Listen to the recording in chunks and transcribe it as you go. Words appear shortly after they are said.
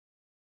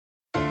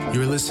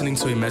You're listening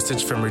to a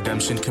message from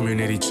Redemption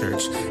Community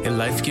Church, a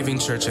life-giving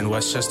church in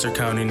Westchester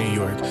County, New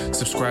York.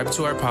 Subscribe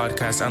to our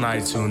podcast on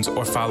iTunes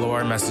or follow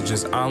our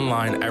messages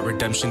online at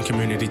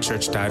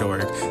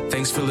redemptioncommunitychurch.org.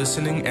 Thanks for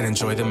listening and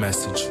enjoy the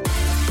message.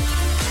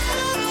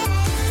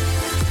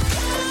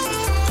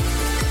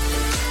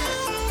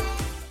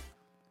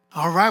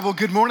 All right, well,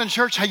 good morning,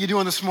 church. How you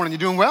doing this morning? You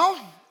doing well?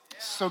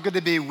 So good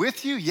to be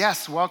with you.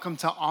 Yes, welcome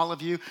to all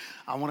of you.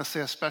 I want to say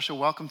a special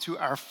welcome to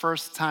our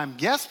first-time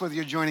guests, whether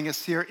you're joining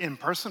us here in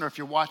person or if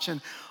you're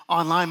watching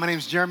online. My name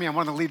is Jeremy. I'm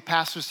one of the lead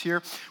pastors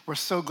here. We're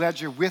so glad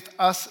you're with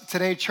us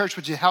today. Church,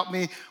 would you help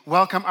me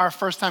welcome our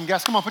first-time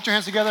guests? Come on, put your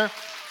hands together.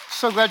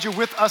 So glad you're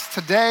with us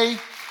today.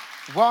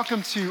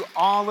 Welcome to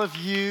all of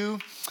you.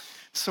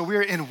 So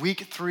we're in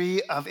week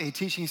 3 of a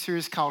teaching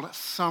series called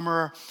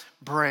Summer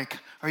Break.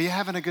 Are you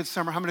having a good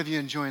summer? How many of you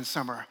enjoying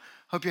summer?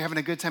 Hope you're having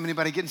a good time.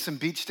 Anybody getting some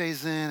beach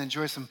days in?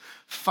 Enjoy some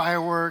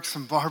fireworks,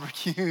 some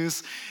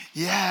barbecues.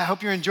 Yeah, I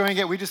hope you're enjoying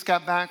it. We just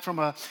got back from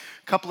a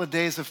couple of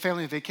days of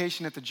family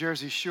vacation at the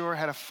Jersey Shore,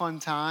 had a fun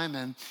time.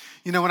 And,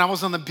 you know, when I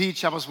was on the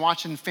beach, I was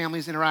watching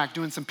families interact,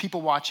 doing some people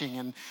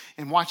watching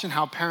and watching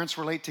how parents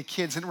relate to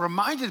kids. And it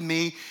reminded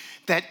me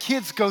that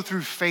kids go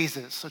through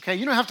phases, okay?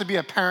 You don't have to be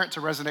a parent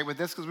to resonate with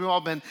this because we've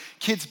all been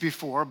kids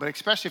before, but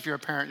especially if you're a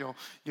parent,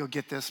 you'll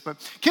get this. But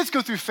kids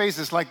go through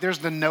phases like there's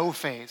the no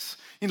phase.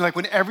 You know, like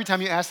when every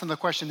time you ask them the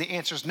question, the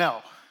answer is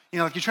no. You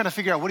know, like you're trying to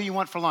figure out, what do you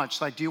want for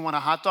lunch? Like, do you want a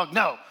hot dog?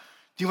 No.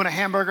 Do you want a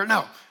hamburger?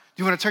 No. Do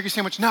you want a turkey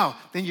sandwich? No.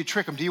 Then you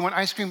trick them. Do you want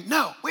ice cream?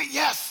 No. Wait,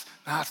 yes.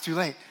 Nah, it's too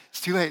late.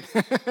 It's too late.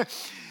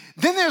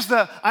 Then there's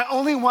the I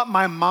only want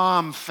my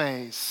mom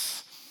phase.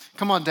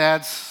 Come on,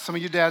 dads. Some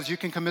of you dads, you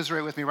can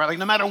commiserate with me, right? Like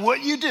no matter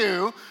what you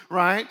do,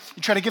 right?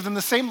 You try to give them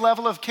the same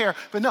level of care.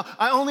 But no,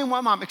 I only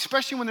want mom,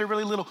 especially when they're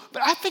really little.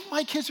 But I think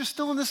my kids are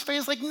still in this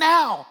phase like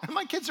now. And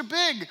my kids are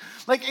big.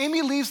 Like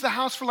Amy leaves the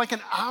house for like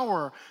an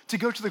hour to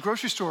go to the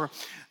grocery store.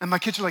 And my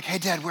kids are like, hey,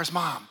 Dad, where's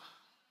mom?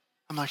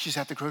 I'm like, she's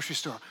at the grocery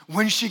store.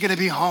 When's she going to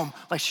be home?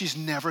 Like she's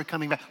never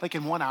coming back. Like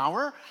in 1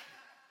 hour?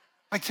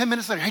 Like 10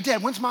 minutes later, hey,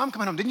 Dad, when's mom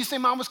coming home? Didn't you say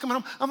mom was coming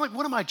home? I'm like,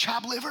 what am I,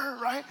 chopped liver,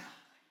 right?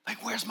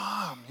 Like, where's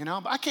mom? You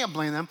know, but I can't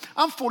blame them.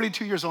 I'm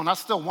 42 years old and I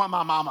still want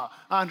my mama.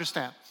 I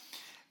understand.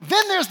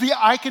 Then there's the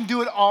I can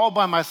do it all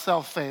by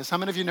myself phase. How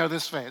many of you know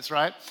this phase,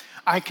 right?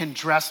 I can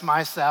dress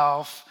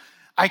myself.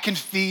 I can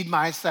feed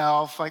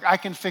myself. Like I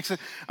can fix it.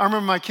 I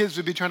remember my kids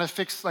would be trying to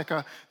fix like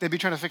a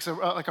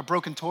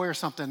broken toy or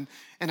something.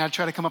 And I'd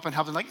try to come up and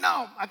help them. Like,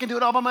 no, I can do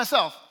it all by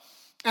myself.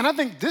 And I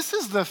think this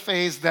is the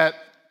phase that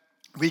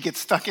we get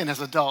stuck in as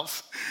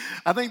adults.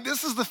 I think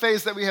this is the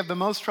phase that we have the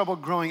most trouble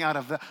growing out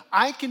of, the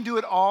I can do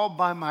it all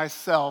by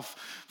myself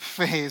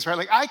phase, right?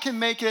 Like I can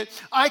make it,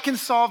 I can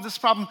solve this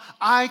problem,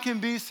 I can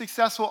be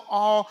successful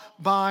all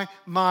by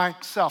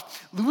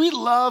myself. We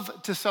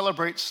love to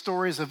celebrate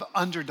stories of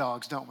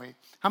underdogs, don't we?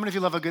 How many of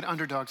you love a good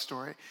underdog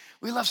story?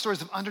 We love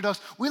stories of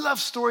underdogs. We love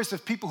stories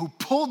of people who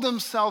pulled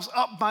themselves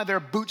up by their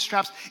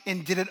bootstraps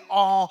and did it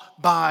all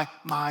by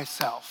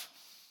myself.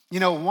 You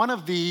know, one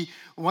of the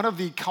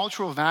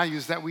cultural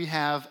values that we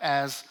have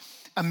as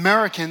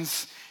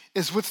Americans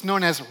is what's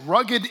known as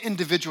rugged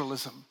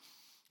individualism.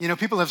 You know,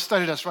 people have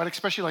studied us, right?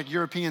 Especially like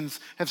Europeans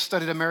have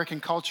studied American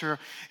culture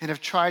and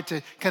have tried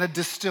to kind of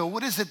distill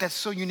what is it that's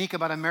so unique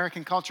about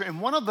American culture. And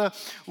one of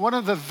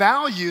the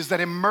values that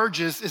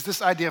emerges is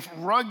this idea of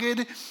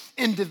rugged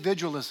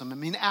individualism. I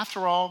mean,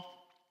 after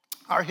all,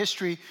 our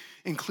history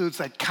includes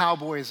like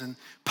cowboys and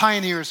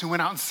pioneers who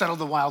went out and settled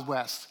the Wild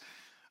West.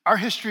 Our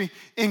history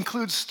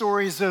includes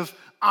stories of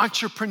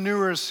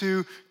entrepreneurs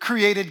who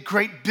created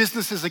great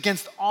businesses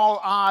against all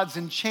odds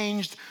and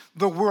changed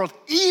the world.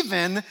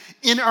 Even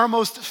in our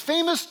most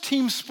famous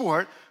team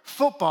sport,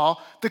 football,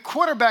 the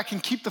quarterback can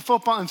keep the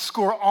football and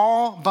score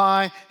all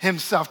by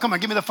himself. Come on,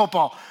 give me the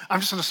football. I'm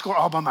just gonna score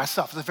all by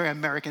myself. It's a very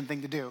American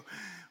thing to do.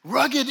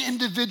 Rugged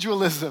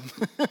individualism.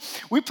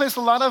 We place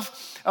a lot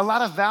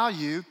of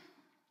value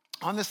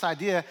on this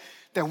idea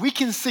that we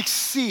can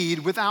succeed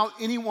without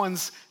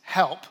anyone's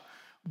help.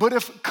 But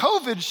if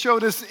COVID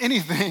showed us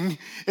anything,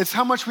 it's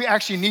how much we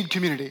actually need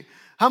community,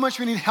 how much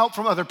we need help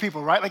from other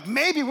people, right? Like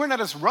maybe we're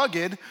not as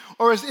rugged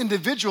or as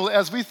individual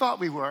as we thought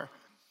we were.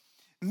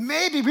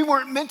 Maybe we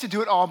weren't meant to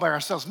do it all by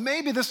ourselves.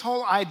 Maybe this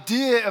whole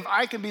idea of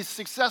I can be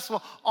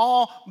successful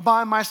all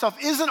by myself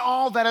isn't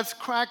all that it's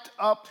cracked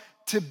up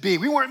to be.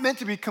 We weren't meant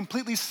to be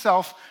completely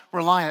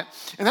self-reliant.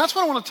 And that's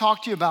what I want to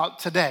talk to you about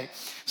today.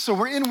 So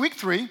we're in week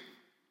 3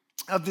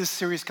 of this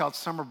series called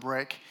Summer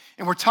Break.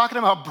 And we're talking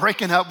about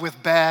breaking up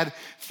with bad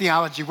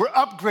theology. We're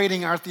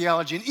upgrading our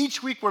theology. And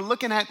each week we're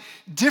looking at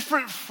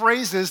different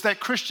phrases that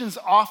Christians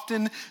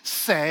often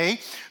say.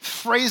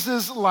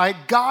 Phrases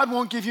like, God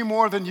won't give you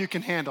more than you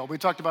can handle. We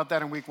talked about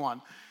that in week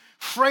 1.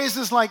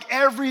 Phrases like,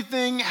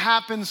 everything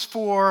happens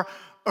for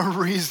a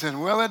reason.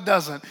 Well, it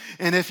doesn't.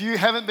 And if you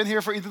haven't been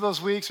here for either of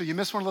those weeks or you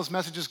missed one of those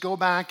messages, go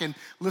back and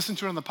listen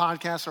to it on the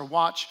podcast or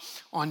watch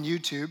on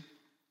YouTube.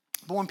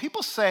 But when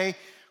people say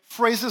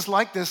phrases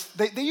like this,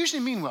 they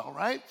usually mean well,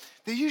 right?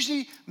 They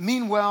usually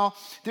mean well.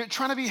 They're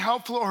trying to be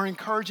helpful or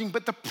encouraging,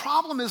 but the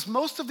problem is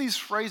most of these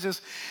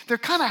phrases, they're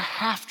kind of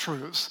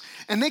half-truths,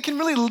 and they can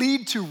really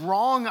lead to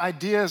wrong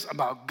ideas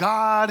about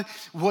God,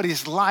 what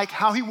he's like,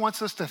 how he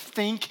wants us to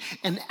think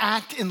and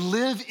act and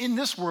live in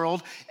this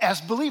world as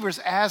believers,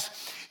 as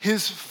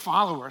his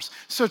followers.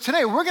 So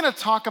today we're going to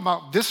talk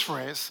about this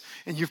phrase,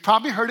 and you've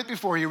probably heard it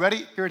before. You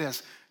ready? Here it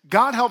is.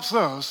 God helps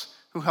those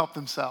who help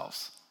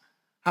themselves.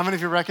 How many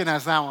of you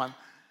recognize that one?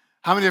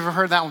 How many of you have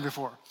heard that one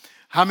before?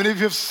 How many of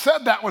you have said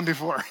that one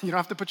before? You don't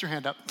have to put your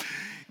hand up.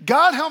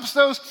 God helps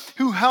those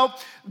who help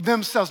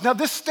themselves. Now,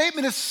 this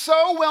statement is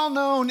so well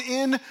known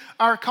in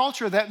our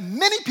culture that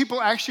many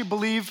people actually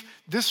believe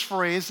this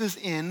phrase is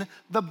in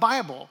the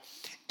Bible.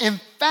 In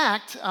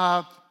fact,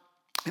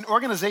 an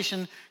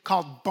organization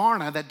called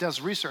Barna that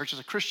does research, is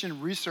a Christian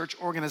research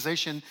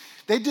organization.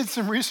 They did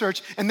some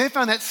research and they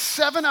found that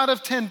 7 out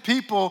of 10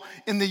 people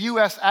in the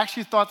US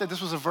actually thought that this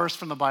was a verse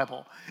from the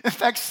Bible. In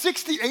fact,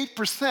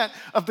 68%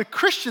 of the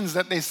Christians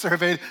that they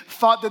surveyed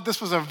thought that this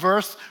was a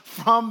verse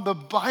from the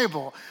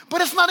Bible.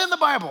 But it's not in the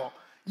Bible.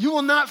 You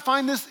will not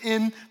find this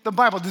in the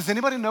Bible. Does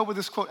anybody know where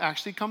this quote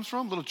actually comes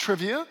from? A little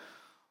trivia, a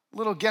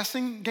little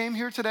guessing game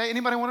here today.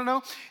 Anybody want to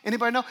know?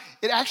 Anybody know?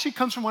 It actually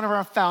comes from one of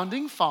our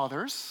founding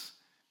fathers,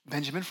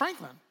 Benjamin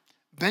Franklin.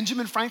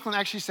 Benjamin Franklin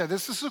actually said,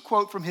 this is a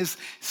quote from his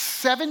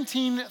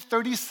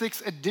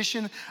 1736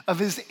 edition of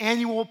his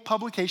annual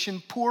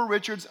publication, Poor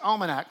Richard's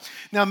Almanac.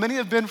 Now, many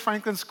of Ben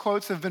Franklin's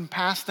quotes have been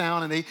passed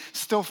down and they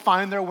still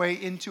find their way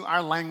into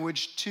our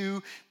language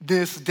to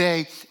this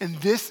day. And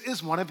this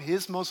is one of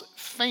his most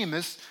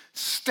famous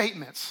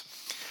statements.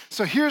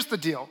 So here's the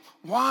deal.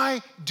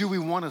 Why do we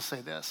want to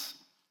say this?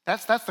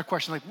 That's the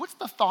question. Like, what's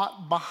the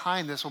thought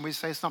behind this when we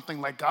say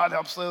something like God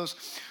helps those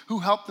who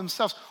help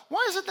themselves?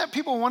 Why is it that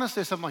people want to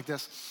say something like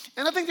this?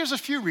 And I think there's a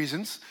few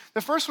reasons.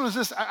 The first one is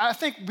this. I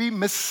think we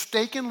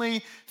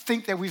mistakenly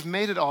think that we've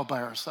made it all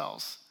by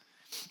ourselves.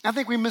 I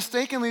think we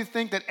mistakenly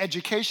think that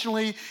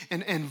educationally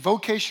and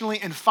vocationally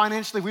and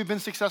financially we've been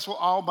successful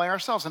all by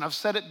ourselves. And I've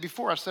said it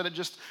before. I said it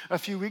just a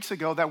few weeks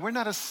ago that we're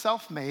not as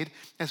self-made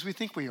as we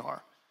think we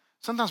are.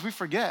 Sometimes we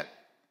forget.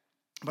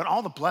 But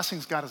all the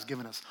blessings God has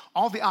given us,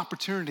 all the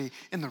opportunity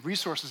and the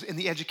resources and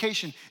the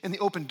education and the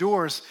open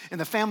doors and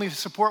the family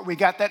support we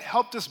got, that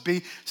helped us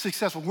be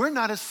successful. We're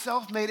not as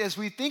self-made as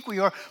we think we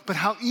are, but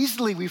how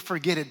easily we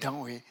forget it,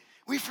 don't we?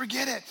 We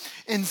forget it.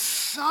 And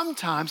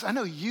sometimes, I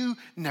know you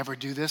never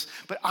do this,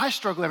 but I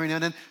struggle every now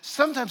and then.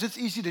 Sometimes it's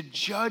easy to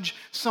judge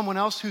someone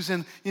else who's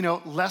in,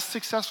 less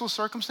successful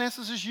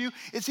circumstances as you.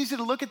 It's easy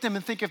to look at them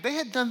and think if they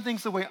had done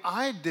things the way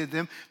I did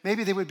them,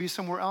 maybe they would be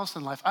somewhere else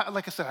in life.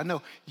 Like I said, I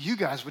know you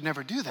guys would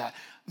never do that.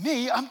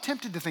 Me, I'm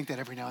tempted to think that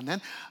every now and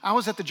then. I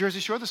was at the Jersey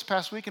Shore this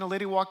past week and a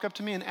lady walked up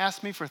to me and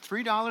asked me for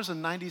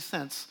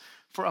 $3.90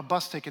 for a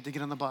bus ticket to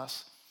get on the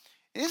bus.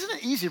 Isn't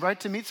it easy, right,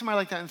 to meet somebody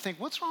like that and think,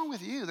 what's wrong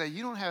with you that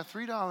you don't have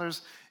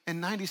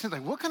 $3.90?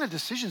 Like, what kind of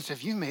decisions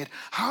have you made?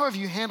 How have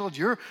you handled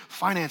your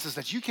finances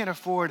that you can't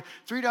afford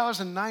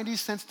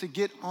 $3.90 to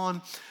get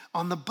on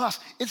the bus?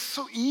 It's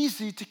so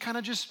easy to kind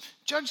of just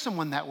judge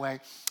someone that way.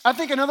 I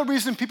think another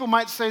reason people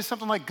might say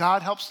something like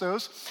God helps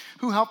those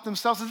who help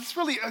themselves is it's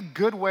really a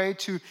good way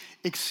to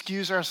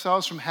excuse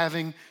ourselves from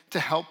having to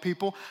help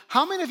people.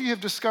 How many of you have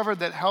discovered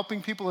that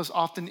helping people is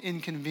often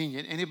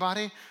inconvenient?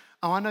 Anybody?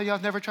 Oh, I know y'all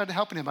have never tried to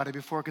help anybody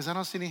before because I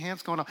don't see any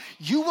hands going up.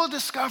 You will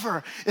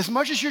discover, as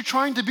much as you're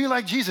trying to be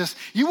like Jesus,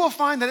 you will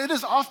find that it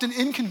is often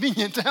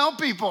inconvenient to help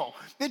people.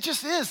 It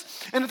just is.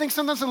 And I think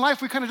sometimes in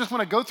life we kind of just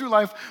want to go through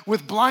life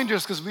with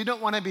blinders because we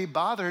don't want to be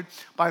bothered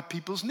by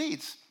people's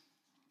needs.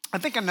 I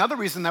think another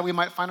reason that we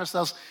might find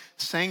ourselves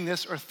saying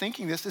this or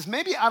thinking this is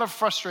maybe out of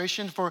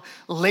frustration for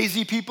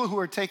lazy people who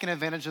are taking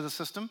advantage of the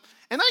system.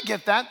 And I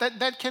get that.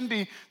 That can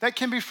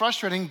be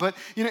frustrating. But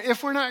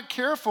if we're not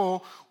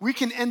careful, we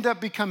can end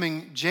up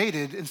becoming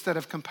jaded instead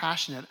of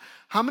compassionate.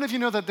 How many of you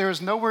know that there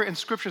is nowhere in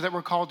Scripture that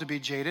we're called to be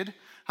jaded?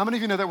 How many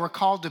of you know that we're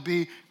called to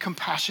be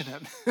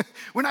compassionate?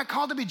 We're not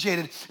called to be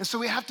jaded. And so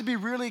we have to be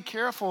really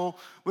careful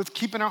with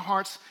keeping our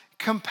hearts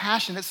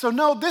compassionate. So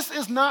no, this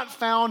is not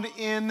found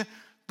in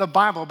the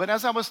Bible. But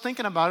as I was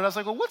thinking about it, I was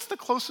like, well, what's the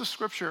closest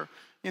scripture,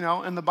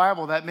 in the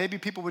Bible that maybe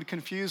people would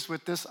confuse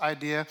with this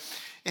idea?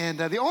 And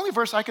the only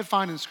verse I could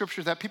find in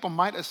scripture that people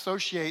might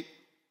associate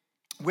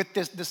with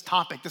this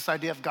topic, this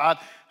idea of God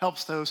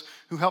helps those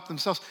who help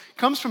themselves,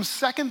 comes from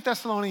 2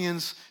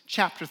 Thessalonians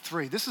chapter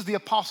 3. This is the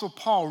Apostle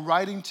Paul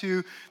writing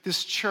to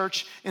this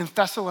church in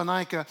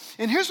Thessalonica.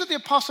 And here's what the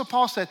Apostle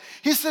Paul said.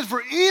 He said,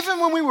 for even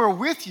when we were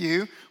with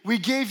you, we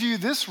gave you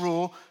this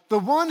rule, the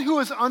one who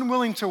is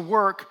unwilling to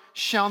work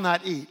shall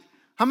not eat.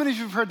 How many of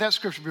you have heard that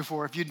scripture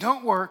before? If you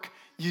don't work,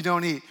 you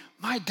don't eat.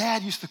 My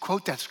dad used to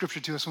quote that scripture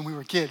to us when we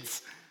were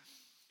kids.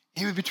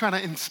 He would be trying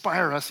to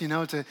inspire us,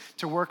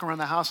 to work around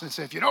the house and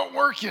say, if you don't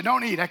work, you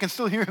don't eat. I can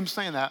still hear him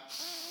saying that.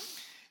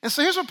 And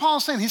so here's what Paul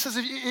is saying. He says,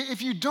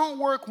 if you don't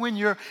work when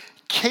you're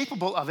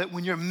capable of it,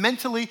 when you're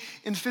mentally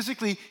and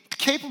physically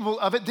capable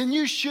of it, then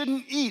you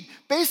shouldn't eat.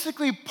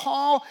 Basically,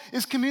 Paul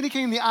is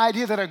communicating the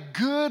idea that a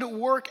good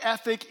work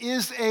ethic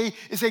is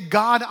a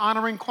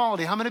God-honoring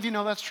quality. How many of you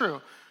know that's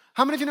true?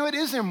 How many of you know it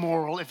is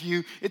immoral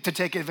to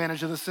take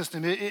advantage of the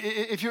system?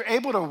 If you're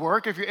able to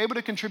work, if you're able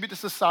to contribute to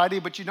society,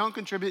 but you don't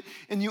contribute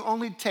and you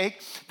only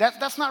take,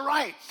 that's not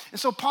right. And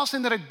so Paul's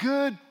saying that a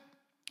good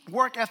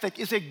work ethic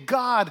is a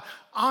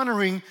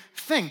God-honoring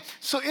thing.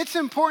 So it's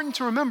important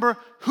to remember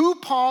who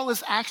Paul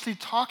is actually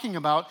talking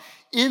about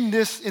in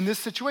this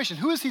situation.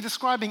 Who is he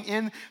describing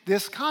in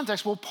this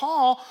context? Well,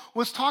 Paul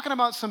was talking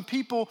about some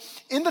people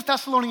in the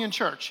Thessalonian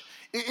church,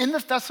 in the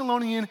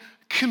Thessalonian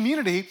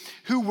community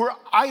who were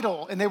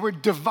idle and they were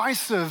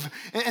divisive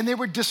and they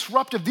were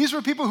disruptive. These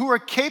were people who were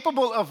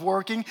capable of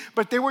working,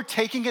 but they were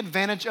taking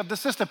advantage of the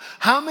system.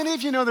 How many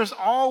of you know there's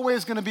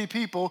always going to be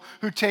people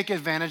who take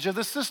advantage of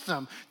the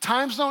system?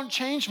 Times don't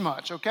change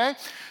much, okay?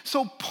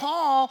 So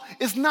Paul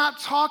is not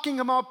talking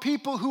about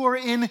people who are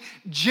in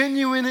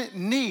genuine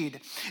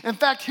need. In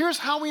fact, here's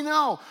how we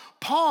know.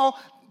 Paul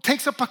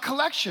takes up a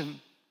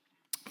collection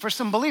for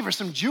some believers,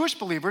 some Jewish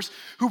believers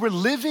who were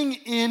living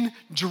in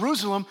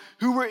Jerusalem,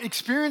 who were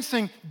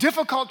experiencing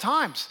difficult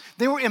times.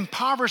 They were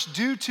impoverished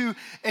due to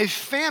a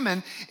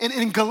famine. And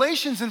in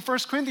Galatians and 1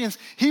 Corinthians,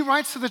 he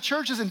writes to the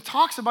churches and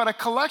talks about a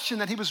collection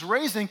that he was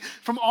raising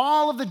from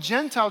all of the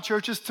Gentile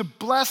churches to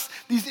bless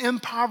these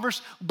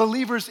impoverished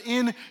believers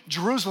in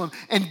Jerusalem.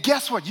 And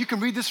guess what? You can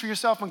read this for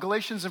yourself in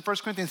Galatians and 1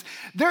 Corinthians.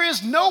 There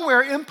is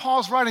nowhere in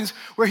Paul's writings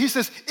where he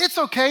says, it's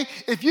okay,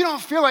 if you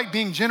don't feel like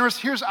being generous,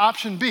 here's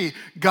option B.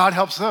 God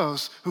helps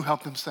those who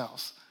help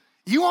themselves.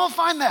 You won't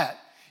find that.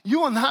 You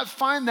will not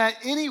find that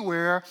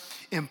anywhere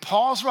in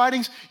Paul's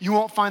writings. You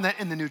won't find that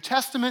in the New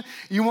Testament.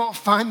 You won't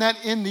find that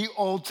in the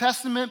Old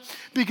Testament,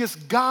 because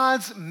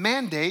God's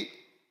mandate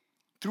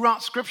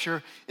throughout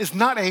Scripture is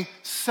not a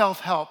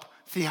self-help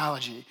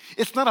theology.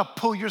 It's not a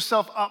pull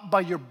yourself up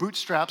by your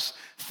bootstraps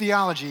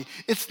theology.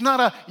 It's not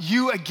a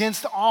you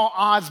against all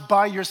odds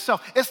by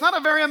yourself. It's not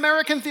a very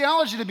American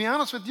theology, to be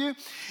honest with you.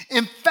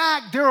 In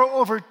fact, there are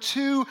over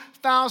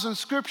 2,000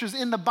 scriptures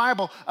in the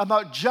Bible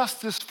about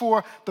justice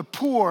for the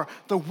poor,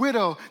 the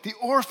widow, the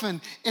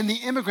orphan, and the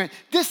immigrant.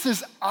 This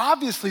is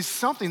obviously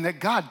something that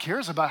God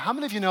cares about. How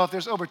many of you know if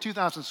there's over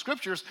 2,000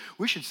 scriptures,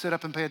 we should sit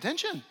up and pay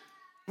attention?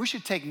 We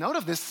should take note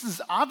of this. This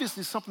is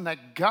obviously something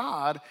that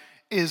God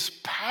is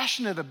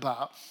passionate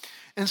about.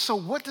 And so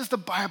what does the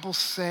Bible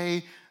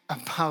say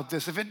about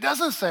this? If it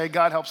doesn't say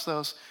God helps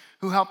those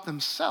who help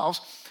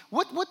themselves,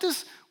 what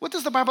does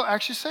the Bible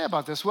actually say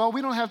about this? Well,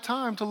 we don't have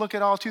time to look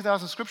at all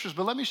 2,000 scriptures,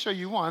 but let me show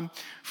you one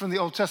from the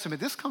Old Testament.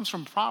 This comes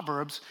from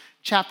Proverbs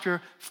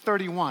chapter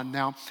 31.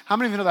 Now, how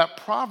many of you know that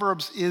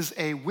Proverbs is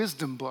a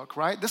wisdom book,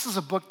 right? This is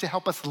a book to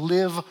help us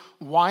live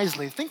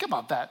wisely. Think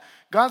about that.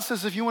 God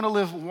says if you want to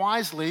live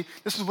wisely,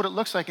 this is what it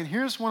looks like. And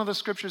here's one of the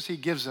scriptures he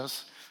gives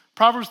us.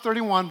 Proverbs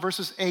 31,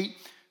 verses 8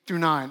 through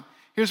 9.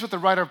 Here's what the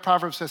writer of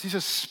Proverbs says. He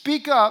says,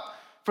 speak up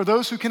for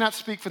those who cannot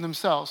speak for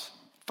themselves,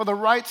 for the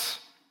rights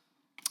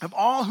of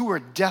all who are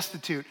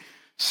destitute.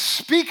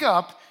 Speak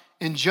up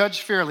and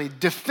judge fairly.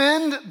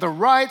 Defend the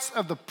rights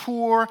of the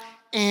poor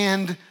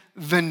and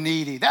the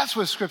needy. That's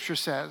what Scripture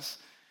says.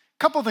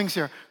 Couple things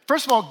here.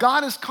 First of all,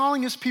 God is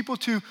calling his people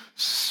to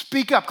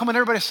speak up. Come on,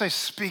 everybody say,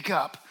 speak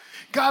up.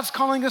 God's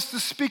calling us to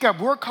speak up.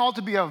 We're called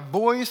to be a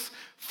voice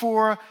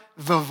for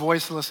the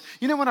voiceless.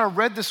 You know, when I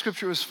read this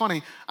scripture, it was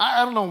funny.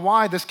 I don't know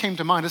why this came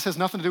to mind. This has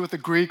nothing to do with the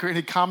Greek or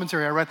any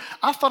commentary I read.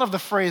 I thought of the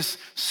phrase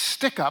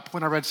stick up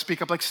when I read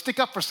speak up, like stick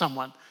up for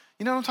someone.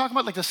 You know what I'm talking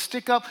about? Like to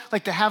stick up,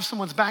 like to have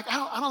someone's back.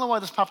 I don't know why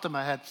this popped in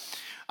my head.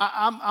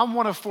 I'm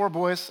one of 4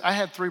 boys. I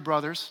had 3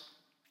 brothers,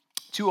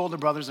 2 older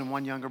brothers and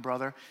 1 younger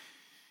brother.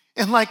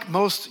 And like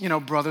most,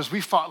 brothers,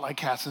 we fought like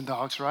cats and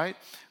dogs, right?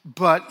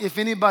 But if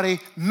anybody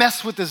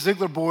messed with the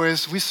Ziegler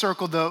boys, we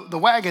circled the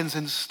wagons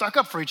and stuck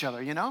up for each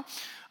other,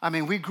 I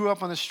mean, we grew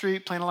up on the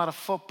street playing a lot of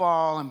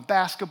football and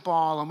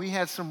basketball, and we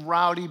had some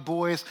rowdy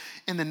boys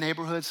in the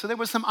neighborhood. So there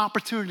was some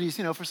opportunities,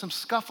 for some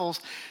scuffles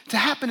to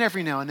happen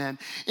every now and then.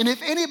 And if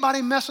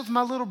anybody messed with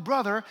my little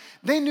brother,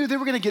 they knew they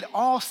were going to get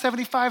all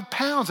 75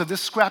 pounds of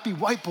this scrappy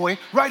white boy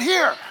right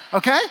here,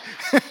 okay?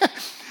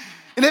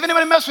 And if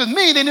anybody messed with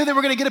me, they knew they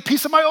were going to get a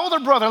piece of my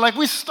older brother. Like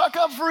we stuck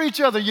up for each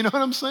other, you know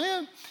what I'm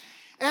saying?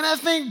 And I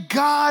think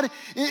God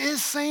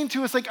is saying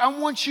to us, like, I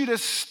want you to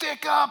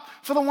stick up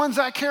for the ones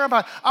I care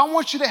about. I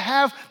want you to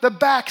have the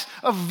backs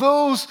of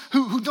those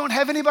who don't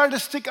have anybody to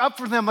stick up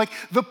for them, like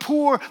the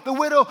poor, the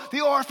widow,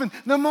 the orphan,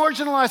 the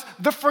marginalized,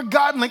 the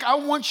forgotten. Like, I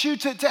want you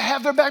to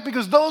have their back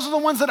because those are the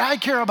ones that I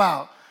care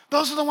about.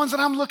 Those are the ones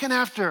that I'm looking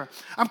after.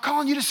 I'm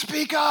calling you to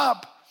speak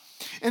up.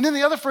 And then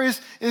the other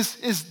phrase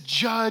is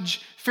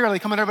judge fairly.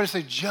 Come on, everybody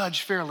say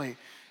judge fairly.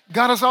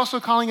 God is also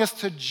calling us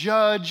to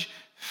judge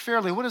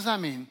fairly. What does that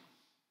mean?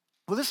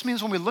 Well, this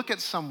means when we look at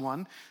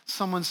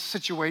someone's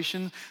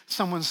situation,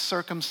 someone's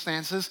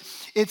circumstances,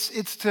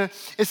 it's to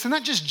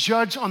not just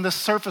judge on the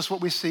surface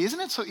what we see. Isn't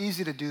it so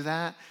easy to do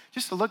that?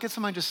 Just to look at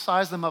somebody, just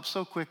size them up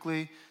so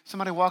quickly.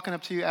 Somebody walking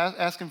up to you,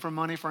 asking for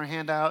money, for a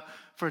handout,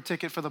 for a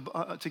ticket for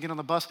to get on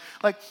the bus.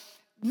 Like,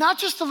 not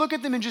just to look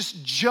at them and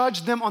just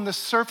judge them on the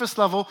surface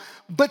level,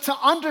 but to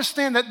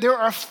understand that there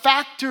are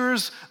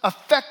factors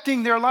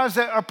affecting their lives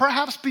that are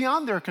perhaps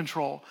beyond their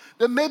control,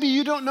 that maybe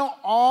you don't know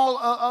all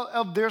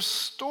of their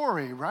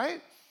story,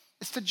 right?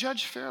 It's to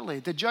judge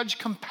fairly, to judge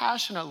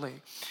compassionately,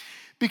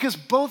 because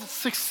both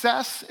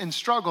success and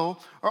struggle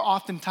are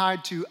often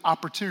tied to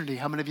opportunity.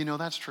 How many of you know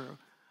that's true?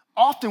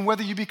 Often,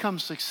 whether you become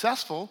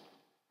successful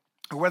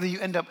or whether you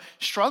end up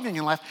struggling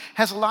in life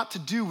has a lot to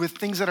do with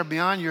things that are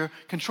beyond your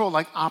control,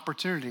 like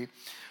opportunity.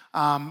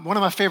 One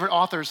of my favorite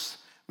authors,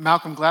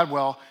 Malcolm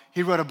Gladwell,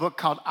 he wrote a book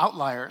called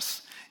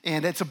Outliers.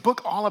 And it's a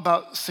book all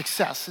about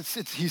success.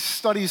 He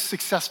studies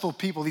successful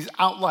people, these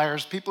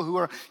outliers, people who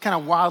are kind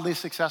of wildly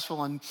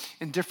successful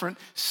in different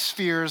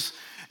spheres.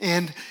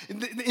 And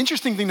the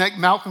interesting thing that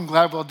Malcolm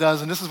Gladwell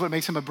does, and this is what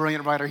makes him a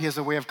brilliant writer, he has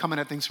a way of coming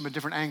at things from a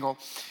different angle.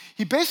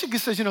 He basically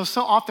says,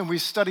 so often we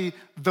study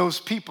those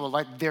people,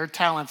 like their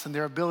talents and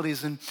their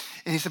abilities. And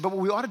he said, but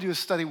what we ought to do is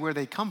study where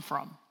they come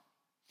from.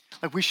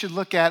 Like, we should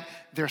look at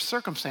their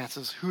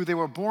circumstances, who they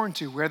were born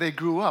to, where they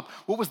grew up,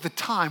 what was the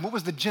time, what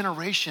was the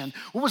generation,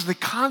 what was the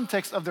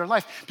context of their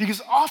life.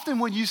 Because often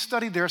when you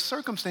study their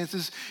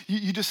circumstances,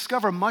 you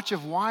discover much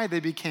of why they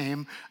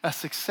became a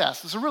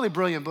success. It's a really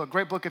brilliant book,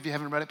 great book if you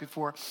haven't read it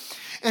before.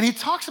 And he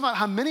talks about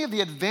how many of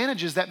the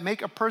advantages that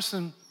make a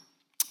person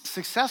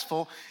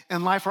successful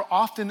in life are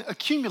often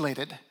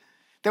accumulated.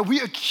 That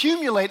we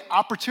accumulate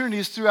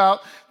opportunities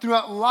throughout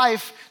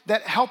life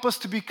that help us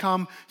to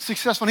become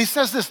successful. And he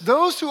says this: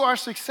 those who are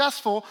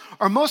successful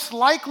are most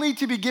likely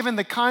to be given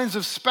the kinds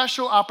of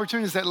special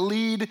opportunities that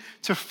lead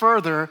to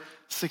further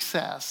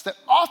success. That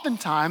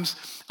oftentimes,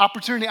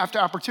 opportunity after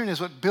opportunity is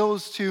what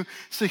builds to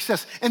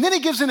success. And then he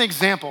gives an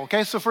example,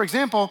 okay? So for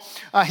example,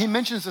 he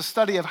mentions a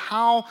study of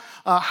how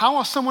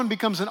someone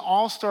becomes an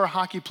all-star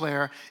hockey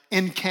player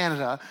in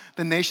Canada,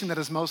 the nation that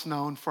is most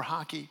known for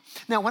hockey.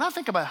 Now, when I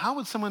think about how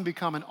would someone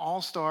become an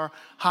all-star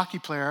hockey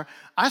player,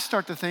 I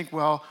start to think,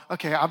 well,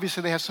 okay,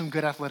 obviously they have some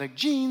good athletic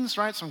genes,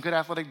 right? Some good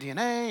athletic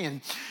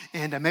DNA,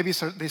 and maybe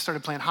they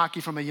started playing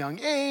hockey from a young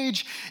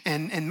age,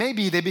 and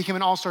maybe they became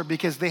an all-star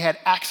because they had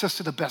access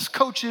to the best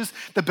coaches,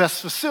 the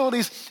best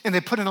facilities, and they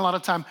put in a lot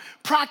of time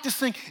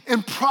practicing,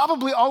 and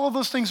probably all of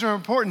those things are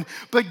important.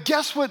 But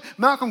guess what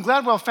Malcolm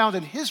Gladwell found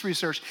in his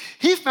research?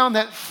 He found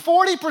that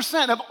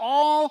 40% of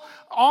all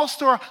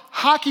all-star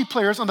hockey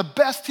players on the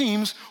best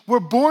teams were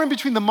born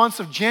between the months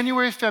of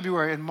January,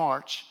 February, and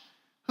March.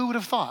 Who would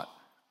have thought?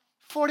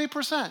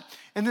 40%.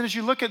 And then as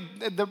you look at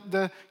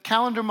the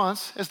calendar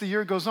months, as the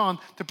year goes on,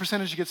 the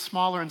percentage gets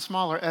smaller and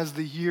smaller as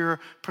the year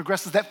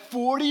progresses. That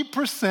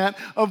 40%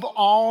 of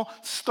all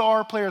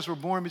star players were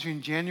born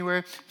between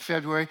January,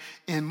 February,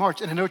 and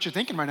March. And I know what you're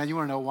thinking right now. You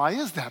want to know, why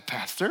is that,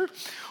 Pastor?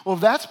 Well,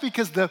 that's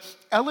because the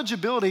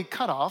eligibility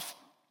cutoff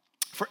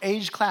for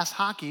age class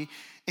hockey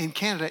in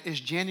Canada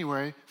is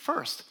January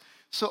 1st.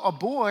 So a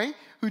boy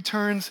who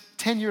turns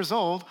 10 years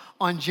old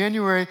on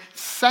January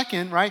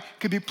 2nd, right,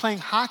 could be playing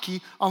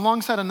hockey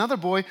alongside another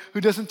boy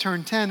who doesn't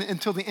turn 10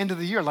 until the end of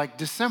the year, like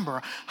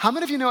December. How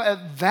many of you know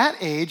at that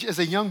age, as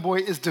a young boy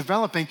is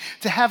developing,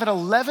 to have an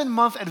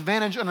 11-month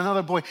advantage on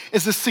another boy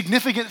is a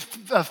significant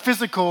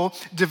physical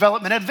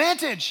development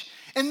advantage?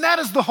 And that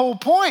is the whole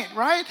point,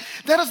 right?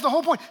 That is the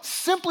whole point.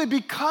 Simply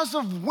because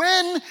of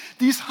when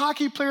these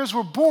hockey players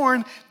were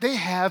born, they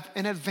have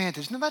an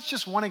advantage. Now, that's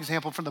just one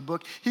example from the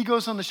book. He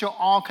goes on to show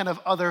all kind of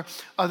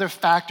other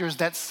factors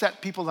that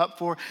set people up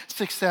for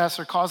success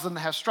or cause them to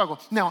have struggle.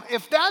 Now,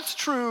 if that's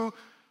true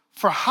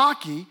for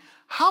hockey,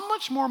 how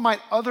much more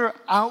might other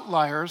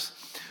outliers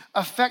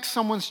affect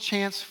someone's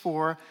chance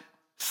for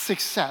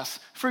success?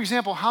 For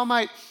example, how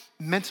might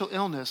mental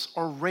illness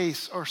or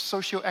race or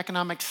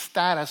socioeconomic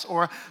status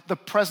or the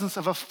presence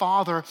of a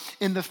father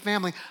in the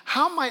family,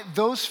 how might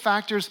those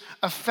factors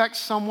affect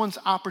someone's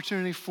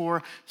opportunity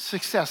for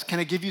success? Can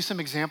I give you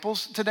some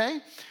examples today?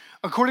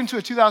 According to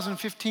a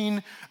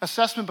 2015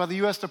 assessment by the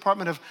U.S.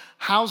 Department of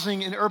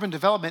Housing and Urban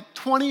Development,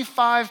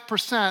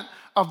 25%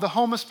 of the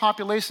homeless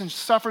population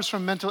suffers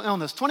from mental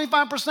illness.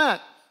 25%.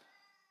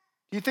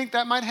 Do you think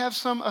that might have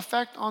some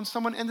effect on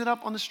someone ended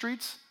up on the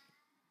streets?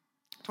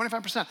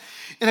 25%.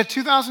 In a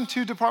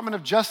 2002 Department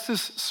of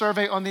Justice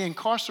survey on the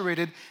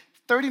incarcerated,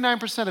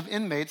 39% of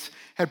inmates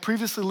had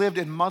previously lived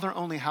in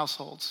mother-only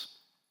households.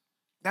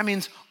 That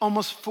means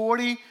almost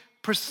 40%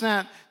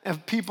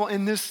 of people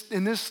in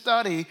this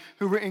study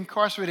who were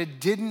incarcerated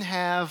didn't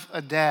have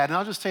a dad. And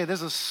I'll just tell you,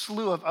 there's a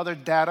slew of other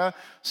data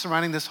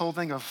surrounding this whole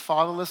thing of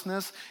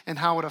fatherlessness and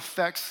how it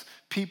affects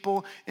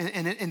people,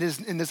 and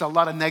there's a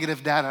lot of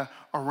negative data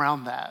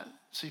around that.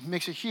 So it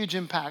makes a huge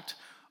impact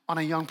on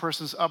a young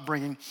person's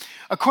upbringing.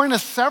 According to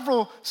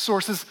several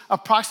sources,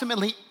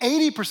 approximately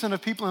 80%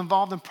 of people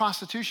involved in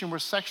prostitution were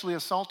sexually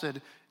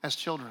assaulted as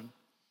children.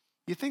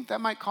 You think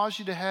that might cause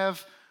you to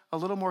have a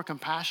little more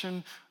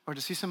compassion or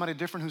to see somebody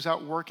different who's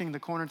out working the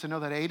corner to know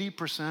that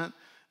 80%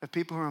 of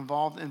people who are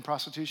involved in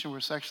prostitution were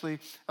sexually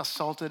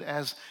assaulted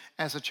as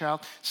a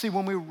child. See,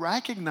 when we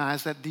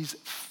recognize that these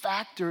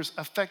factors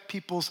affect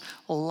people's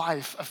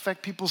life,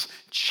 affect people's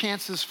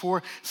chances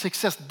for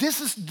success, this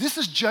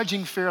is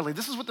judging fairly.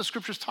 This is what the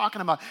scripture's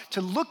talking about.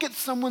 To look at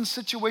someone's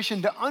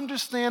situation, to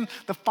understand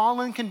the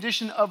fallen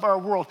condition of our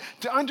world,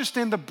 to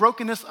understand the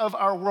brokenness of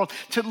our world,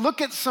 to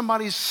look at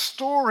somebody's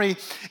story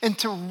and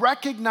to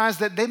recognize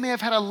that they may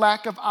have had a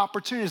lack of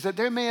opportunities, that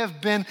there may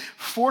have been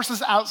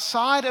forces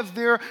outside of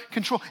their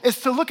control.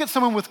 It's to look at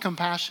someone with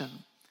compassion.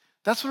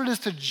 That's what it is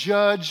to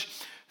judge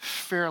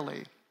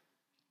fairly.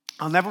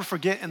 I'll never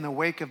forget, in the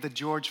wake of the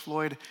George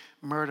Floyd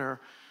murder,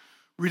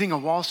 reading a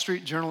Wall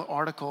Street Journal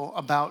article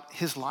about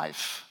his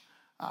life,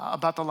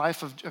 about the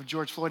life of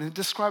George Floyd. And it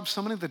described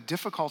so many of the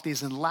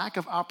difficulties and lack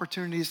of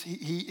opportunities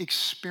he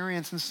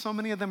experienced. And so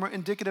many of them are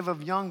indicative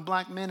of young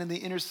black men in the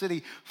inner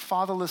city,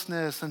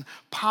 fatherlessness and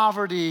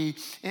poverty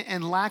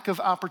and lack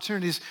of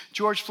opportunities.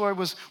 George Floyd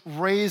was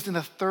raised in the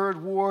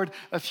 3rd Ward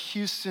of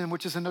Houston,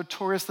 which is a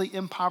notoriously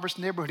impoverished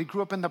neighborhood. He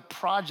grew up in the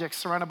projects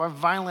surrounded by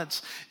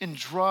violence and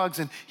drugs,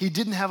 and he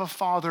didn't have a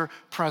father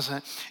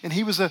present. And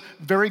he was a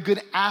very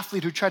good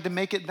athlete who tried to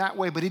make it that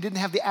way, but he didn't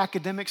have the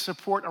academic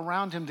support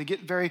around him to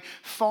get very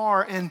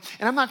far. And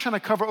I'm not trying to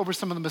cover over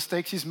some of the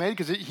mistakes he's made,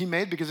 because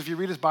if you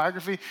read his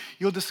biography,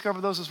 you'll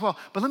discover those as well.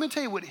 But let me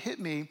tell you what hit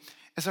me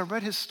as I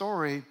read his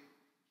story.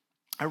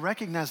 I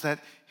recognized that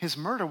his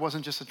murder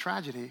wasn't just a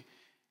tragedy.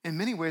 In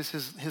many ways,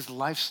 his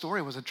life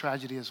story was a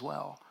tragedy as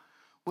well.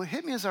 What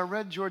hit me as I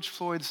read George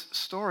Floyd's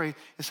story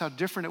is how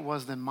different it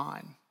was than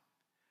mine.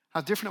 How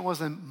different it was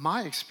than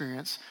my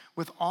experience,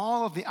 with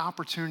all of the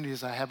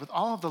opportunities I had, with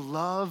all of the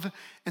love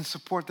and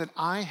support that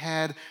I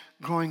had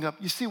growing up.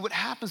 You see, what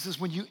happens is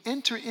when you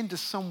enter into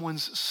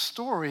someone's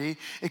story,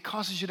 it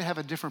causes you to have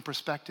a different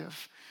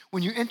perspective.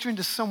 When you enter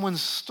into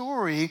someone's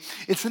story,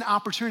 it's an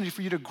opportunity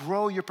for you to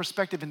grow your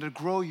perspective and to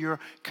grow your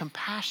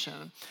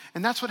compassion.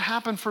 And that's what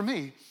happened for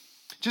me.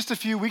 Just a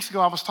few weeks ago,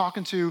 I was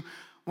talking to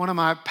one of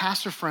my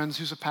pastor friends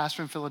who's a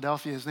pastor in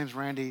Philadelphia. His name's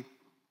Randy.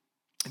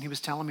 And he was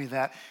telling me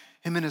that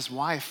him and his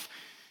wife,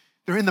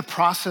 they're in the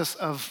process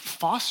of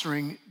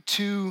fostering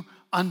 2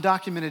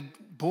 undocumented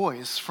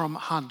boys from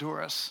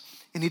Honduras.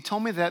 And he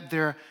told me that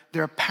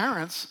their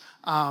parents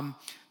are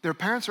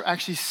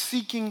actually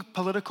seeking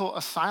political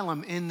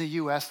asylum in the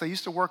U.S. They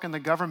used to work in the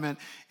government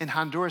in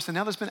Honduras, and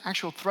now there's been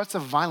actual threats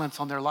of violence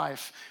on their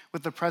life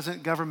with the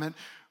present government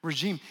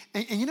regime.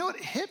 And you know what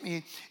hit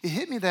me? It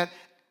hit me that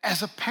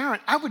as a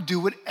parent, I would do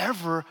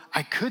whatever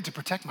I could to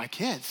protect my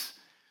kids.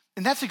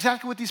 And that's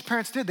exactly what these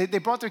parents did. They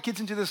brought their kids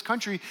into this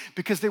country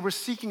because they were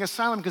seeking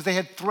asylum, because they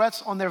had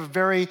threats on their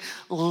very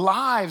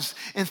lives.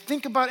 And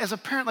think about, as a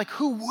parent, like,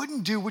 who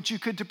wouldn't do what you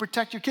could to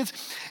protect your kids?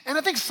 And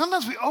I think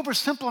sometimes we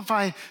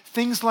oversimplify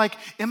things like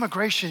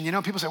immigration. You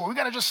know, people say, well, we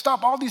got to just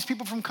stop all these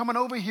people from coming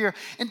over here.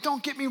 And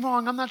don't get me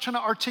wrong, I'm not trying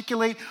to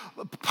articulate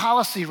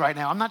policy right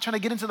now. I'm not trying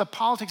to get into the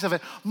politics of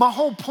it. My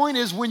whole point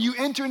is, when you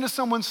enter into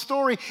someone's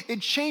story,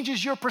 it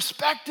changes your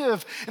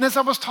perspective. And as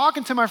I was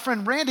talking to my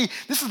friend Randy,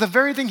 this is the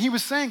very thing he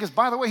was saying. Because,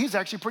 by the way, he's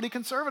actually pretty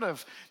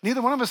conservative.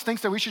 Neither one of us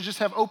thinks that we should just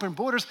have open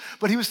borders,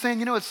 but he was saying,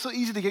 you know, it's so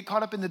easy to get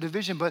caught up in the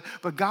division, but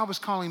God was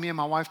calling me and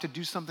my wife to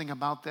do something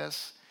about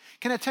this.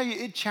 Can I tell you,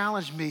 it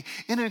challenged me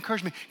and it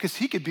encouraged me, because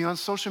he could be on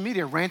social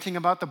media ranting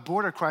about the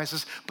border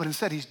crisis, but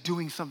instead he's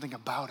doing something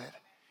about it.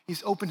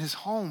 He's opened his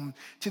home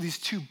to these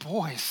 2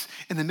 boys.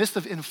 In the midst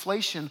of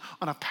inflation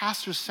on a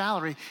pastor's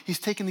salary, he's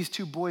taken these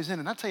 2 boys in.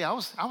 And I tell you,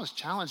 I was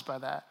challenged by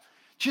that.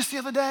 Just the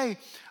other day,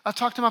 I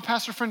talked to my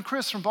pastor friend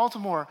Chris from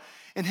Baltimore,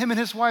 and him and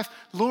his wife,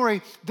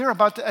 Lori, they're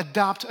about to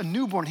adopt a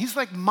newborn. He's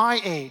like my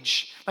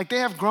age. Like, they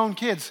have grown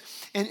kids.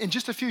 And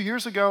just a few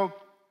years ago,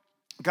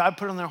 God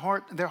put on their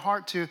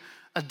heart to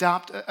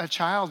adopt a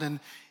child,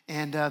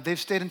 and they've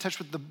stayed in touch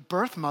with the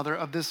birth mother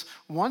of this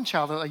one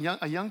child,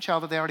 a young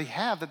child that they already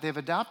have that they've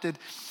adopted.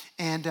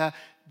 And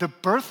the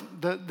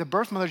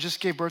birth mother just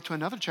gave birth to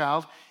another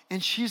child,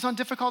 and she's on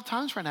difficult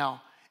times right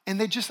now. And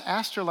they just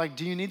asked her, like,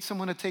 do you need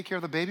someone to take care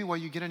of the baby while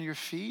you get on your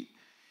feet?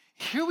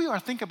 Here we are,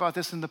 think about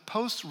this, in the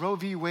post-Roe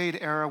v. Wade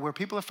era, where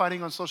people are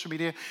fighting on social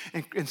media,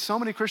 and so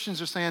many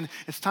Christians are saying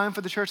it's time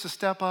for the church to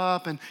step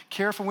up and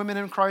care for women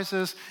in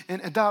crisis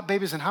and adopt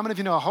babies. And how many of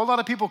you know a whole lot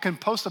of people can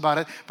post about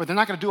it, but they're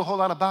not going to do a whole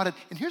lot about it?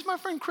 And here's my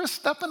friend Chris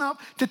stepping up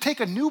to take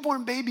a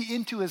newborn baby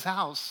into his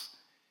house.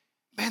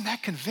 Man,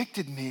 that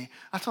convicted me.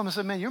 I told him, I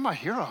said, man, you're my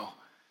hero.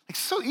 It's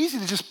so easy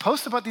to just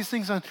post about these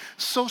things on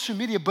social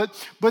media, but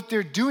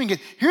they're doing it.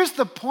 Here's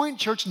the point,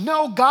 church.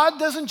 No, God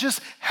doesn't just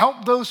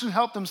help those who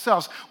help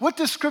themselves. What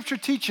does Scripture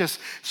teach us?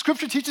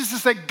 Scripture teaches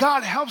us that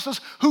God helps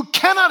us who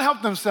cannot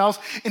help themselves,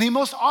 and he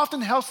most often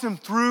helps them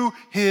through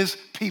his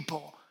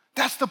people.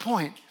 That's the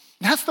point.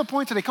 That's the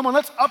point today. Come on,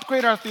 let's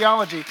upgrade our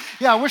theology.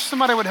 Yeah, I wish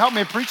somebody would help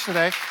me preach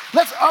today.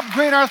 Let's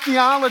upgrade our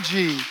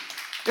theology.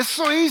 It's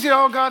so easy.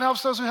 Oh, God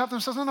helps those who help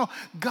themselves. No.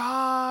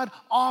 God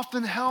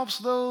often helps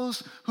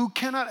those who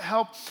cannot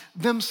help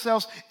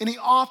themselves, and he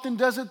often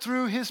does it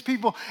through his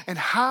people. And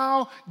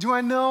how do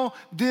I know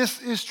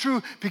this is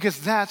true? Because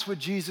that's what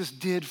Jesus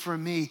did for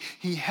me.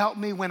 He helped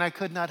me when I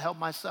could not help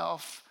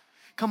myself.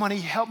 Come on, he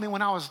helped me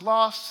when I was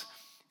lost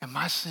in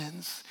my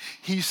sins.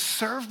 He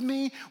served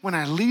me when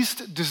I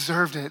least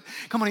deserved it.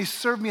 Come on, he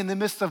served me in the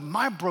midst of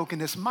my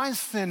brokenness, my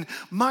sin,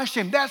 my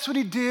shame. That's what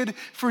he did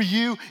for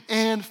you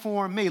and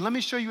for me. Let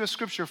me show you a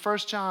scripture, 1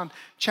 John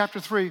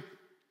chapter 3,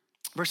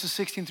 verses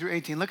 16 through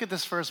 18. Look at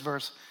this first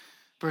verse,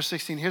 verse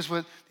 16. Here's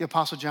what the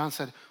Apostle John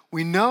said.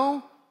 We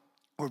know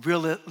what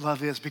real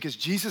love is because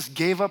Jesus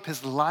gave up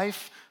his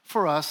life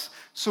for us,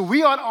 so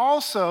we ought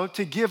also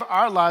to give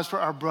our lives for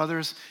our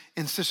brothers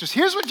and sisters.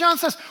 Here's what John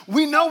says.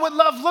 We know what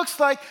love looks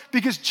like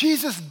because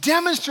Jesus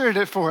demonstrated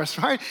it for us,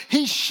 right?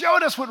 He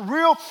showed us what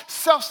real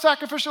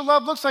self-sacrificial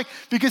love looks like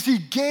because he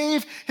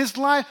gave his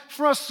life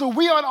for us. So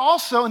we ought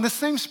also, in the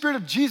same spirit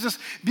of Jesus,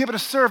 be able to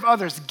serve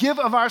others, give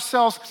of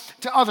ourselves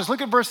to others. Look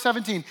at verse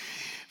 17.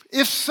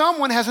 If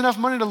someone has enough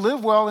money to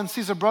live well and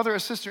sees a brother or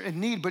sister in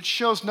need but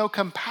shows no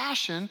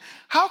compassion,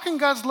 how can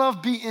God's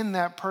love be in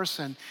that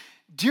person?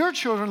 Dear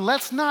children,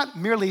 let's not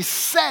merely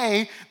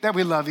say that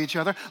we love each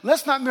other.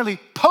 Let's not merely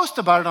post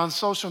about it on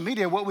social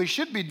media, what we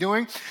should be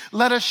doing.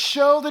 Let us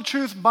show the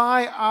truth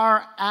by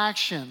our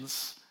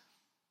actions.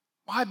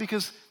 Why?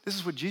 Because this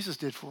is what Jesus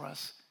did for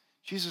us.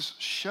 Jesus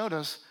showed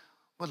us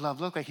what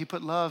love looked like. He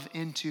put love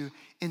into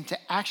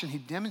action. He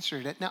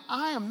demonstrated it. Now,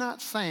 I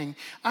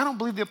don't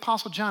believe the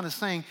Apostle John is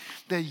saying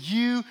that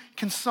you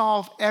can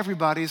solve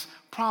everybody's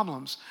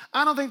problems.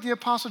 I don't think the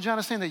Apostle John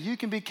is saying that you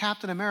can be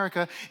Captain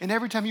America and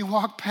every time you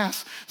walk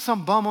past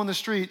some bum on the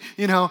street,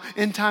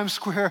 in Times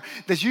Square,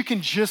 that you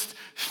can just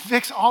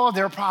fix all of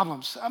their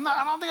problems. I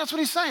don't think that's what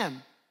he's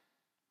saying.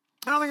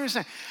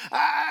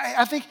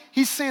 I think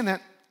he's saying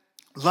that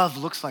love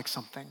looks like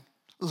something.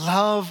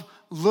 Love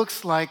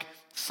looks like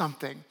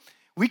something.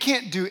 We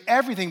can't do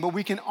everything, but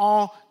we can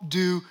all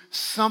do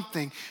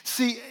something.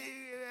 See,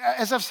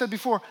 as I've said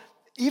before,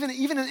 even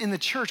in the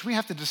church, we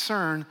have to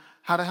discern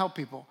how to help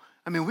people.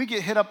 I mean, we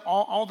get hit up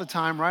all the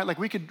time, right? Like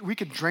we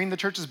could drain the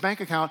church's bank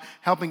account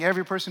helping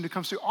every person who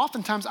comes through.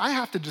 Oftentimes, I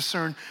have to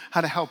discern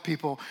how to help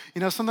people.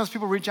 Sometimes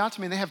people reach out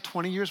to me and they have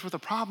 20 years worth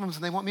of problems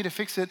and they want me to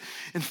fix it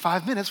in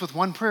 5 minutes with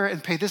one prayer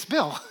and pay this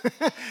bill.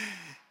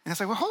 And it's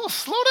like, well, hold on,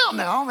 slow down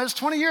now. There's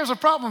 20 years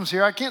of problems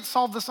here. I can't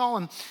solve this all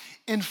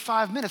in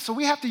 5 minutes. So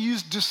we have to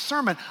use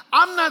discernment.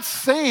 I'm not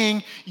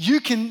saying you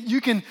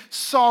can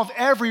solve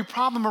every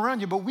problem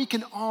around you, but we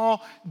can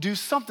all do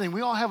something.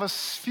 We all have a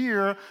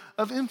sphere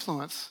of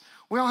influence.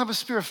 We all have a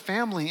sphere of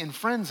family and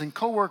friends and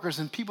coworkers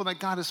and people that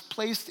God has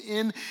placed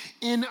in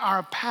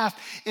our path.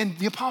 And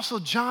the Apostle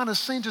John is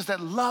saying to us that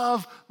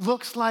love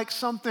looks like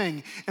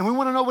something. And we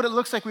want to know what it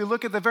looks like. We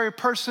look at the very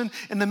person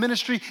and the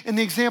ministry and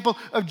the example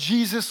of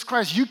Jesus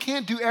Christ. You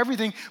can't do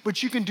everything,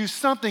 but you can do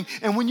something.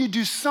 And when you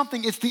do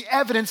something, it's the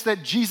evidence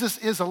that Jesus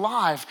is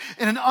alive.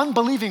 In an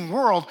unbelieving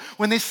world,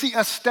 when they see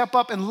us step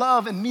up and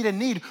love and meet a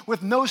need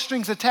with no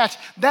strings attached,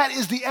 that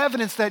is the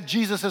evidence that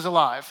Jesus is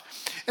alive.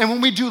 And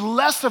when we do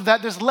less of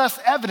that, there's less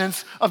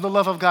evidence of the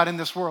love of God in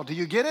this world. Do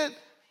you get it?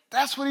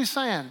 That's what he's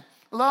saying.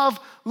 Love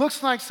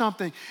looks like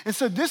something. And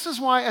so this is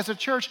why, as a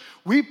church,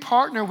 we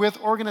partner with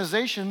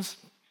organizations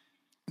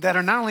that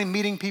are not only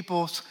meeting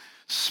people's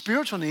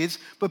spiritual needs,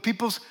 but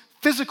people's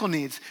physical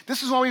needs.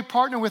 This is why we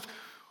partner with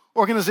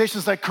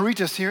organizations like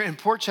Caritas here in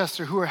Port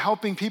Chester who are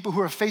helping people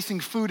who are facing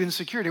food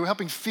insecurity. We're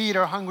helping feed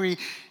our hungry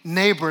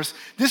neighbors.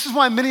 This is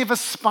why many of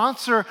us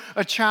sponsor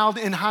a child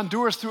in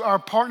Honduras through our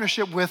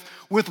partnership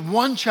with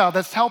One Child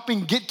that's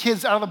helping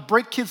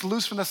break kids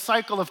loose from the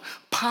cycle of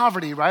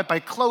poverty, right? By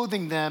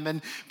clothing them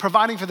and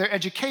providing for their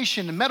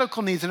education and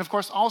medical needs, and of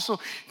course also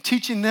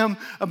teaching them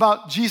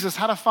about Jesus,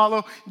 how to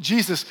follow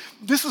Jesus.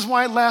 This is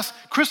why last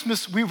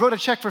Christmas we wrote a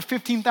check for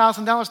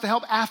 $15,000 to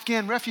help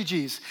Afghan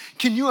refugees.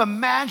 Can you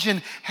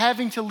imagine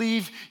having to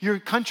leave your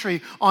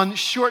country on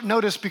short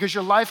notice because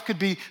your life could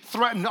be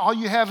threatened? All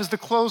you have is the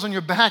clothes on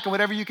your back and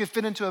whatever you could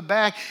fit into a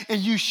bag,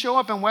 and you show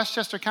up in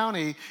Westchester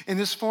County in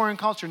this foreign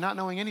culture not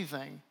knowing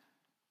anything.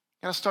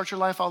 You gotta start your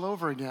life all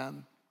over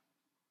again.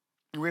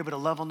 And we're able to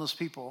love on those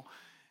people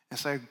and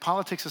say,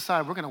 politics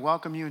aside, we're gonna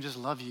welcome you and just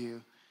love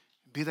you.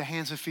 Be the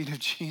hands and feet of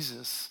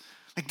Jesus.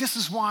 Like this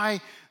is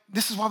why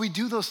we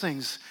do those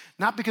things.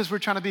 Not because we're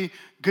trying to be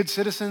good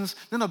citizens.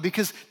 No,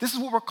 because this is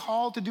what we're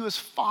called to do as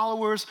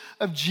followers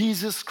of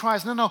Jesus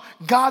Christ. No,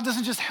 God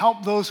doesn't just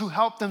help those who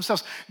help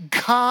themselves.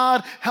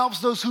 God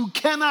helps those who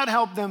cannot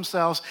help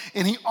themselves.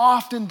 And he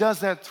often does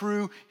that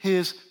through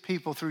his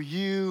people, through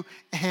you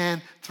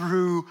and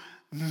through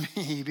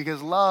me,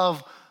 because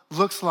love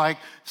looks like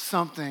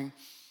something.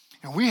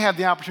 And we have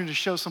the opportunity to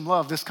show some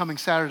love this coming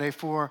Saturday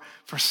for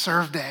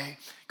Serve Day.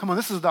 Come on,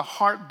 this is the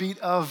heartbeat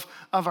of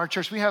our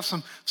church. We have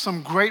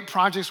some great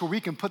projects where we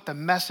can put the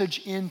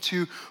message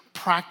into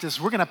practice.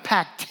 We're gonna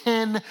pack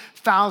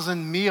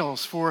 10,000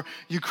 meals for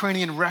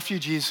Ukrainian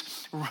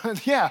refugees.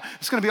 Yeah,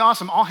 it's gonna be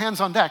awesome. All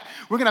hands on deck.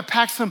 We're gonna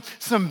pack some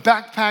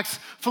backpacks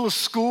full of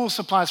school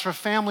supplies for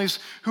families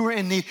who are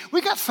in need.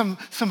 We got some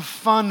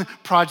fun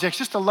projects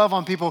just to love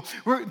on people.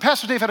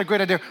 Pastor Dave had a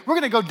great idea. We're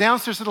gonna go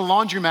downstairs to the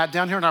laundromat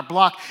down here in our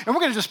block, and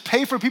we're gonna just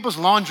pay for people's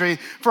laundry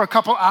for a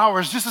couple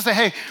hours just to say,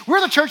 hey,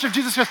 we're the Church of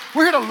Jesus Christ.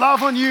 We're here to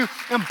love on you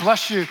and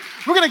bless you.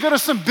 We're gonna go to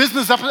some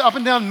business up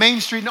and down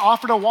Main Street and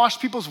offer to wash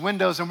people's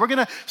windows, and we're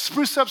gonna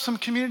spruce up some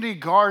community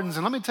gardens.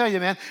 And let me tell you,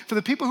 man, for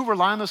the people who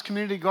rely on those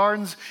community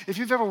gardens, if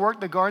you've ever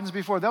worked the gardens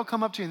before, they'll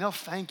come up to you and they'll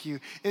thank you.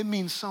 It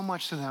means so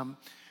much to them.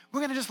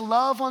 We're gonna just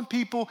love on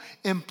people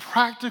in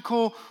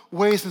practical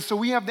ways. And so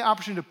we have the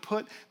opportunity to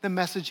put the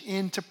message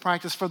into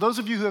practice. For those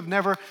of you who have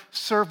never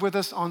served with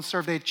us on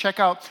Serve Day, check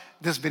out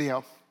this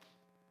video.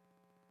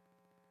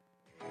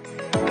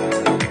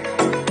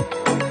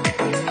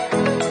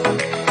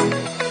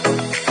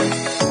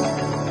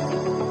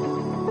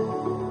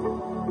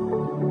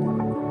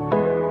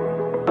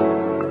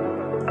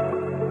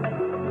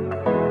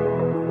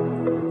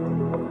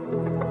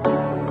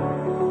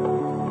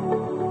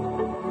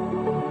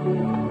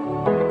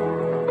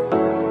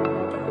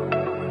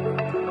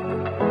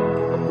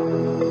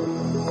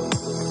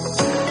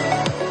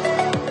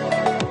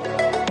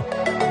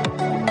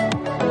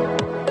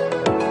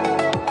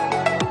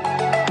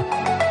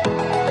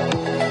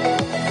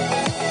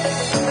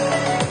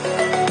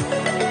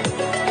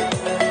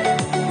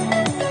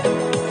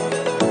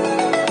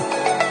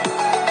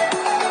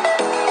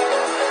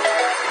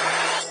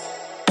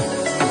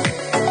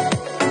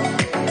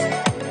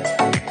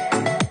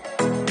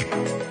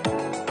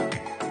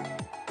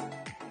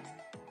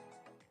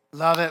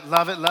 Love it,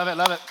 love it, love it,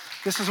 love it.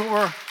 This is what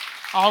we're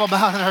all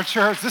about in our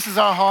church. This is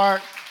our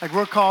heart. Like,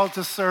 we're called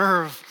to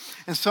serve.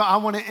 And so I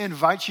want to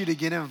invite you to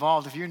get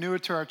involved. If you're newer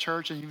to our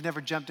church and you've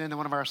never jumped into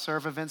one of our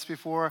serve events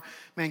before,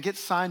 man, get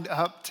signed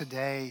up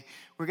today.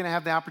 We're going to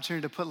have the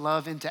opportunity to put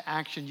love into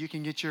action. You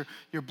can get your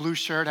blue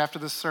shirt after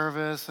the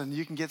service, and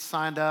you can get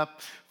signed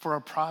up for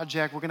a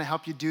project. We're going to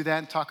help you do that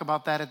and talk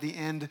about that at the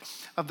end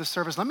of the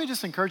service. Let me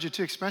just encourage you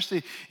too,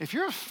 especially if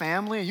you're a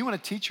family and you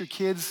want to teach your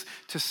kids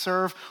to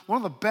serve, one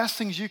of the best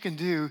things you can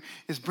do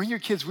is bring your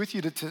kids with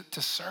you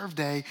to Serve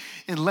Day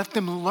and let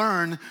them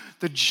learn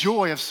the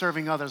joy of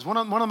serving others. One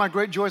of my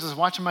great joys is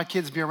watching my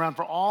kids be around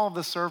for all of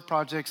the serve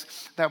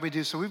projects that we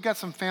do. So we've got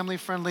some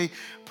family-friendly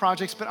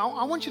projects, but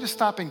I want you to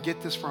stop and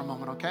get this for a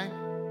moment, okay?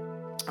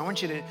 I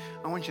want you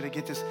to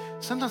get this.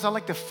 Sometimes I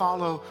like to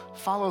follow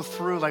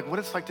through, like what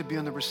it's like to be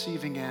on the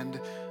receiving end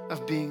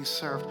of being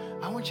served.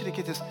 I want you to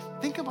get this.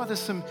 Think about this,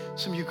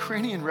 some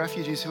Ukrainian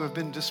refugees who have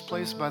been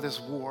displaced by this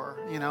war,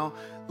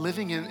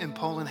 living in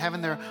Poland,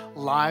 having their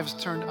lives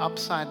turned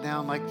upside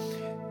down. Like,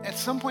 at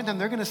some point in time,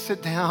 they're gonna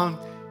sit down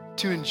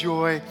to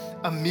enjoy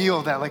a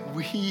meal that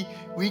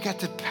we got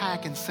to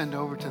pack and send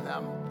over to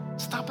them.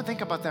 Stop and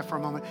think about that for a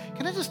moment.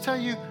 Can I just tell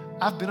you,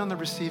 I've been on the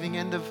receiving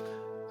end of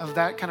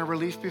that kind of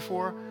relief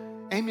before.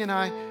 Amy and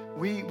I,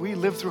 we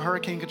lived through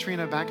Hurricane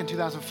Katrina back in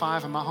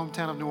 2005 in my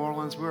hometown of New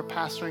Orleans. We were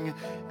pastoring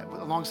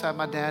alongside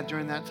my dad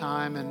during that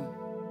time, and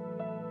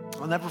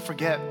I'll never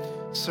forget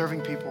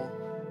serving people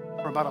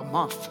for about a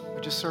month.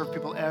 We just served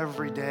people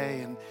every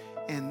day,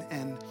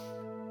 and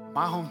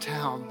my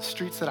hometown, the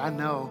streets that I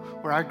know,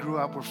 where I grew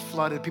up, were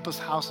flooded. People's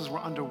houses were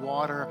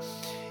underwater,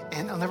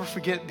 and I'll never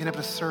forget being able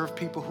to serve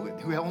people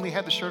who only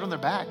had the shirt on their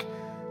back.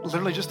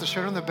 Literally just the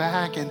shirt on the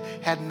back and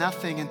had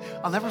nothing. And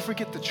I'll never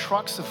forget the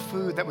trucks of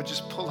food that would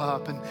just pull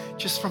up, and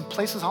just from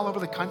places all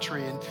over the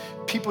country, and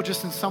people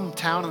just in some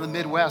town in the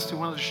Midwest who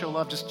wanted to show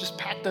love just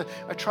packed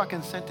a truck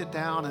and sent it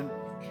down. And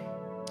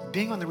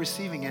being on the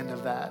receiving end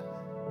of that,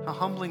 how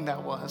humbling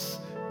that was,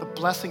 the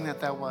blessing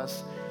that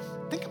was.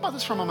 Think about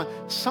this for a moment.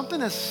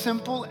 Something as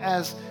simple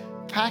as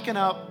packing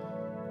up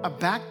a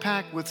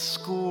backpack with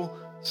school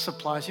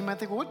supplies. You might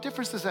think, well, what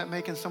difference does that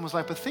make in someone's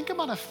life? But think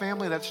about a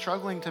family that's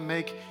struggling to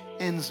make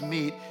ends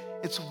meet.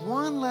 It's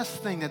one less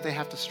thing that they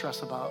have to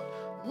stress about.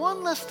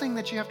 One less thing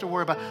that you have to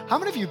worry about. How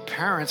many of you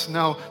parents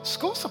know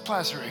school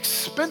supplies are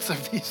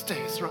expensive these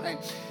days, right?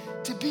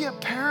 To be a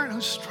parent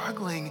who's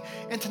struggling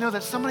and to know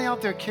that somebody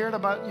out there cared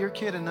about your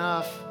kid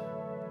enough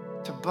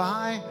to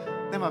buy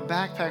them a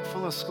backpack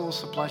full of school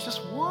supplies.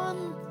 Just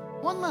one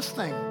less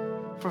thing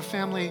for a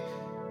family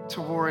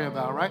to worry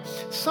about, right?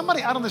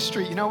 Somebody out on the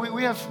street,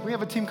 we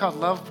have a team called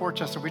Love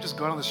Portchester. We just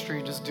go out on the street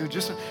and just do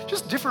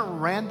just different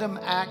random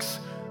acts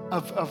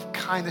of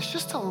kindness,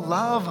 just to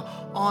love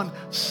on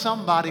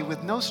somebody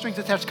with no strings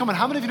attached. Come on,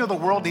 how many of you know the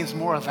world needs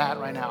more of that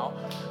right now?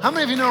 How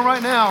many of you know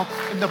right now,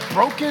 in the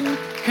broken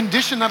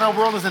condition that our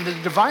world is in, the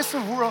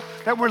divisive world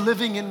that we're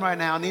living in right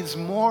now needs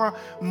more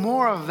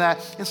of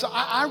that. And so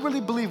I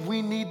really believe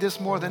we need this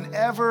more than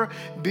ever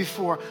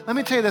before. Let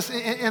me tell you this,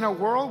 in a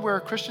world where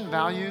Christian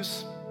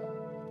values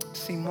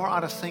seem more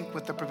out of sync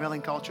with the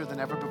prevailing culture than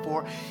ever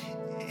before,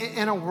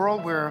 in a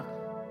world where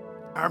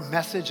our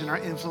message and our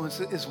influence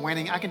is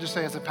waning, I can just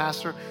say as a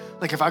pastor,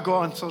 like if I go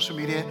on social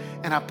media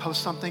and I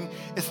post something,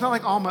 it's not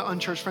like all my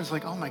unchurched friends are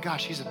like, oh my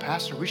gosh, he's a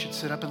pastor, we should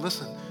sit up and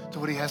listen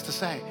to what he has to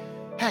say.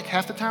 Heck,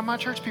 half the time in my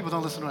church, people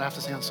don't listen to what I have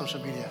to say on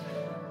social media.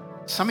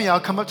 Some of y'all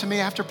come up to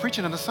me after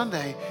preaching on a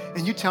Sunday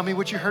and you tell me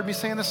what you heard me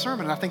say in the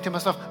sermon. And I think to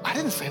myself, I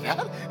didn't say that.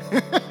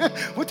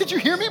 What did you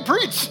hear me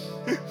preach?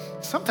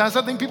 Sometimes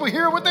I think people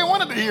hear what they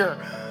wanted to hear.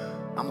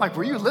 I'm like,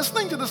 were you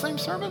listening to the same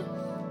sermon?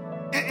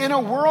 In a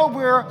world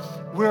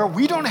where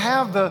we don't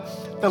have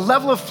the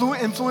level of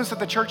influence that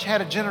the church had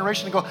a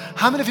generation ago,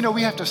 how many of you know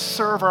we have to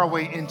serve our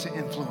way into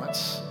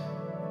influence?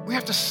 We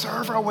have to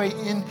serve our way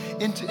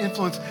into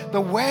influence.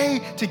 The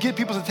way to get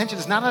people's attention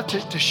is not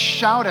to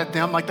shout at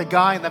them like the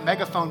guy in the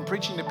megaphone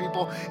preaching to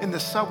people in the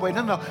subway.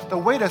 No. The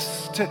way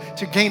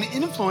to gain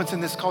influence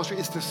in this culture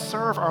is to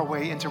serve our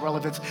way into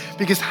relevance.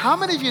 Because how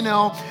many of you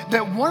know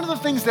that one of the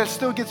things that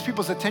still gets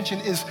people's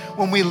attention is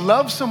when we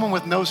love someone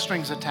with no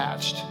strings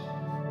attached?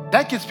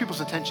 That gets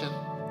people's attention.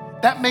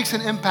 That makes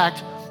an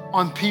impact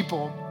on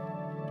people.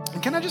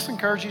 And can I just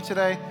encourage you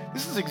today?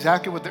 This is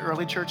exactly what the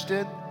early church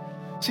did.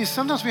 See,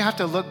 sometimes we have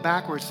to look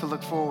backwards to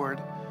look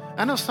forward.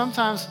 I know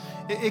sometimes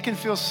it can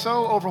feel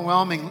so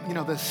overwhelming,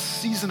 the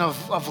season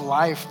of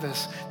life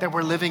that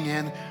we're living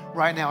in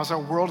right now as our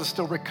world is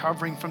still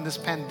recovering from this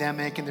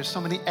pandemic and there's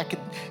so many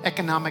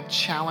economic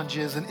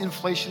challenges and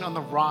inflation on the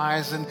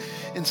rise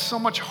and so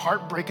much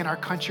heartbreak in our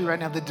country right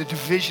now, the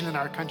division in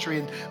our country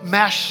and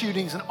mass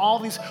shootings and all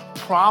these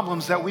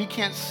problems that we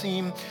can't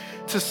seem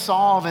to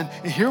solve. And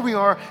here we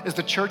are as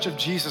the Church of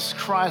Jesus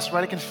Christ,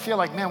 right? It can feel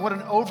like, man, what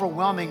an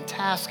overwhelming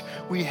task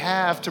we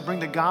have to bring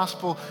the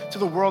gospel to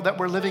the world that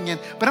we're living in.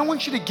 But I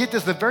want you to get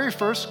this. The very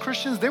first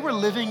Christians, they were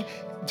living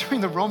during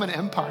the Roman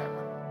Empire.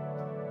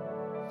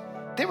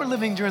 They were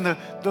living during the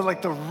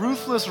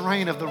ruthless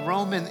reign of the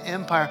Roman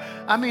Empire.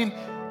 I mean,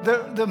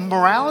 the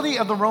morality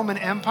of the Roman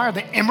Empire,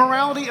 the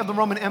immorality of the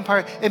Roman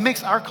Empire, it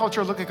makes our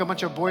culture look like a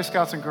bunch of Boy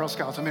Scouts and Girl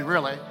Scouts. I mean,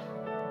 really.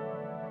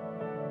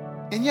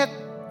 And yet,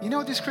 you know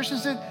what these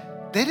Christians did?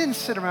 They didn't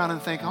sit around and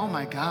think, oh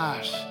my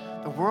gosh,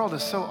 the world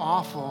is so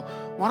awful.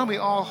 Why don't we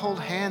all hold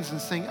hands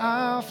and sing,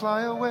 I'll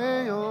fly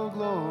away, oh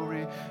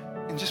glory,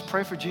 and just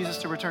pray for Jesus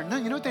to return? No,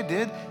 you know what they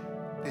did?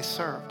 They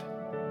served.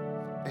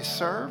 They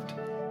served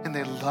and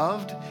they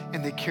loved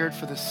and they cared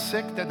for the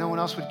sick that no one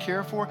else would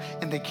care for,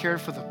 and they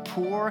cared for the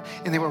poor,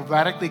 and they were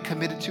radically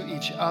committed to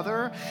each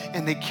other,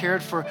 and they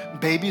cared for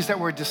babies that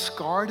were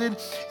discarded.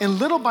 And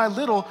little by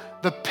little,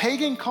 the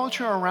pagan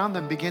culture around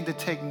them began to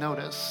take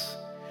notice.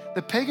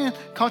 The pagan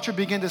culture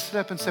began to sit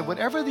up and say,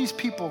 whatever these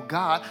people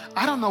got,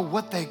 I don't know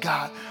what they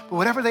got, but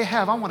whatever they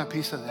have, I want a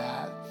piece of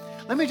that.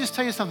 Let me just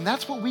tell you something.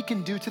 That's what we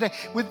can do today.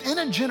 Within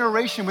a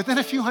generation, within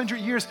a few hundred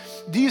years,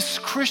 these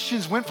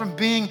Christians went from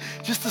being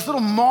just this little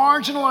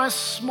marginalized,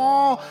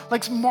 small,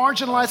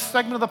 marginalized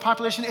segment of the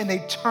population, and they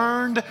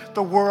turned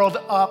the world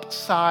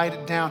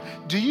upside down.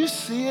 Do you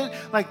see it?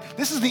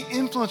 This is the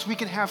influence we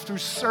can have through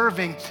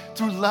serving,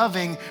 through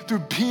loving,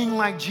 through being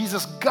like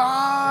Jesus.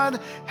 God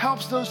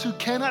helps those who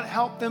cannot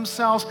help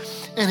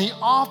themselves, and he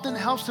often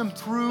helps them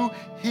through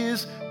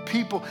his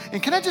people.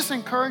 And can I just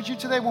encourage you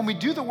today, when we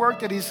do the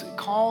work that he's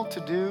called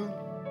to do,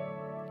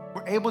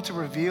 we're able to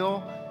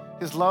reveal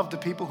his love to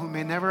people who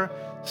may never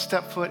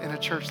step foot in a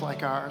church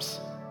like ours.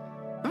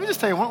 Let me just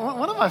tell you,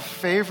 one of my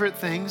favorite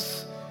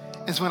things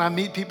is when I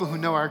meet people who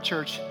know our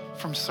church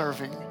from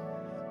serving.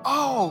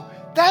 Oh,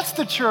 that's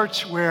the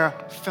church where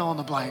fill in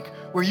the blank,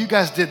 where you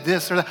guys did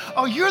this or that.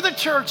 Oh, you're the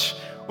church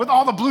with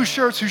all the blue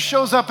shirts who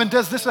shows up and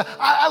does this.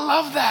 I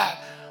love that.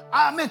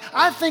 I mean,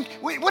 I think,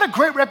 what a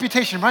great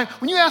reputation, right?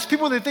 When you ask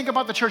people what they think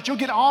about the church, you'll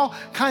get all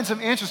kinds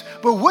of answers.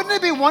 But wouldn't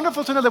it be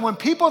wonderful to know that when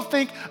people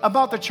think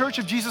about the Church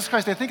of Jesus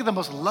Christ, they think of the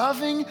most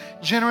loving,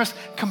 generous,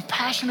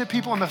 compassionate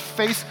people on the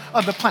face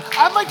of the planet?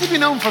 I'd like to be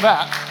known for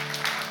that.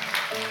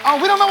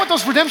 Oh, we don't know what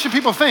those redemption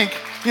people think,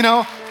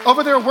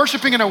 over there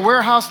worshiping in a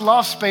warehouse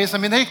loft space. I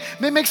mean,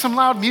 they make some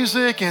loud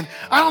music, and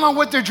I don't know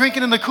what they're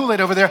drinking in the Kool-Aid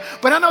over there,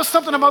 but I know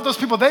something about those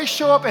people. They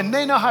show up and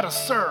they know how to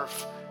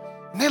serve,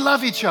 and they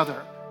love each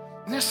other.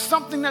 And there's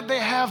something that they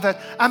have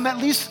that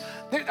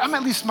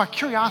my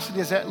curiosity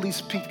is at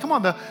least piqued. Come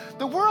on,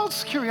 the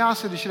world's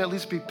curiosity should at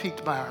least be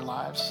piqued by our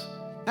lives.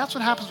 That's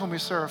what happens when we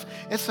serve.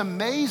 It's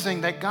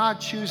amazing that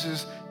God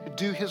chooses to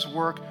do his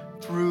work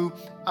through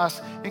us.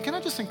 And can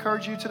I just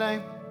encourage you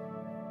today?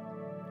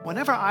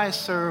 Whenever I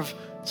serve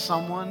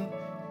someone,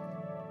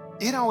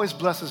 it always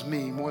blesses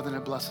me more than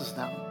it blesses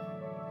them.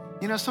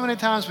 So many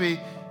times we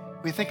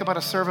think about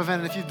a serve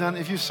event, and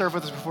if you've served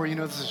with us before, you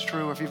know this is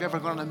true. Or if you've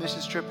ever gone on a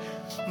missions trip,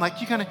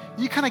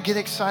 you kind of get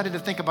excited to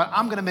think about,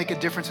 I'm going to make a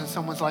difference in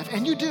someone's life,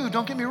 and you do.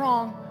 Don't get me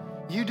wrong,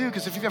 you do,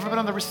 because if you've ever been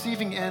on the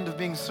receiving end of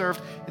being served,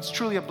 it's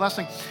truly a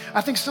blessing.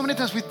 I think so many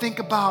times we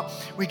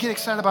get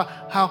excited about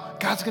how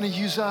God's going to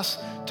use us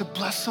to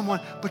bless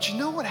someone, but you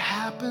know what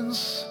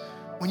happens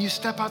when you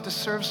step out to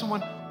serve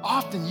someone?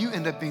 Often you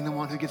end up being the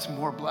one who gets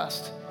more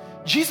blessed.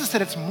 Jesus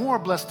said it's more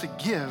blessed to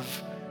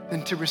give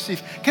than to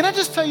receive. Can I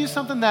just tell you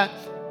something, that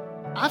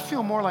I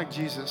feel more like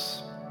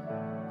Jesus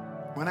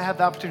when I have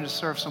the opportunity to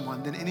serve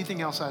someone than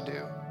anything else I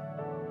do.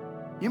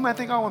 You might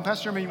think, when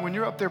Pastor Jeremy, when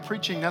you're up there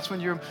preaching, that's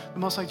when you're the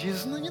most like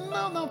Jesus.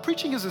 No,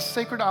 preaching is a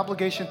sacred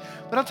obligation.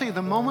 But I'll tell you,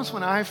 the moments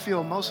when I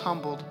feel most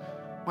humbled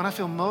When I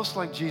feel most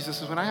like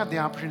Jesus is when I have the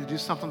opportunity to do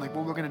something like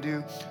what we're going to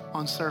do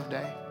on Serve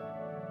Day.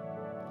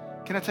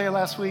 Can I tell you,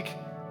 last week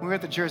when we were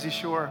at the Jersey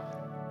Shore,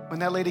 when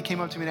that lady came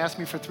up to me and asked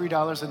me for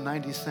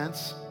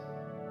 $3.90,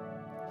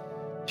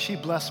 she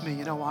blessed me.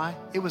 You know why?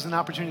 It was an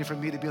opportunity for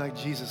me to be like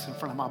Jesus in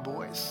front of my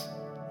boys.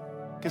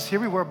 Because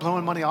here we were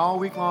blowing money all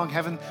week long,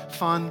 having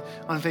fun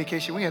on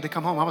vacation. We had to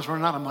come home. I was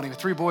running out of money with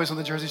 3 boys on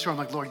the Jersey Shore. I'm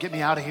like, Lord, get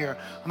me out of here.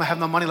 I'm going to have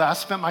no money left. I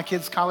spent my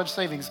kids' college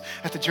savings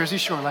at the Jersey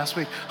Shore last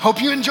week.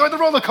 Hope you enjoyed the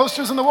roller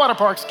coasters and the water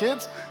parks,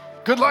 kids.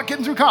 Good luck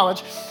getting through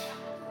college.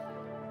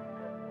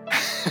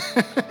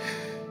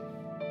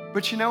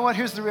 But you know what?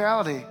 Here's the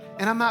reality.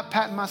 And I'm not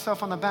patting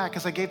myself on the back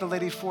because I gave the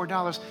lady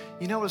 $4.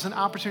 You know, it was an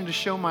opportunity to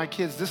show my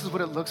kids this is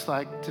what it looks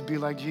like to be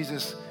like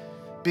Jesus.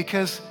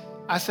 Because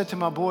I said to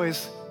my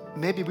boys,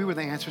 maybe we were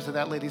the answers to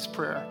that lady's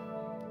prayer.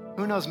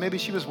 Who knows? Maybe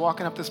she was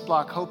walking up this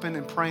block hoping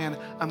and praying,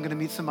 I'm going to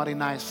meet somebody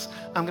nice.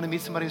 I'm going to meet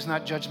somebody who's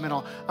not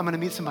judgmental. I'm going to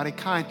meet somebody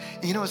kind.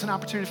 And you know, it's an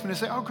opportunity for me to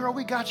say, oh, girl,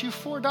 we got you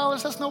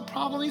 $4. That's no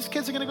problem. These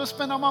kids are going to go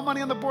spend all my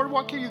money on the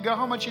boardwalk. Here you go.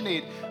 How much you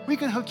need? We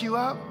can hook you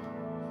up.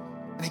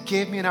 And it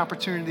gave me an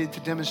opportunity to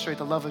demonstrate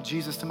the love of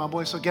Jesus to my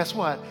boys. So guess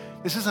what?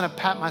 This isn't a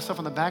pat myself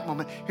on the back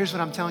moment. Here's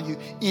what I'm telling you.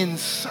 In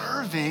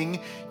serving,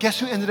 guess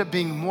who ended up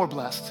being more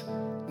blessed?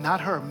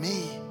 Not her,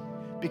 me.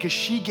 Because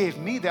she gave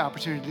me the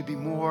opportunity to be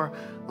more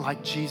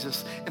like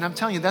Jesus. And I'm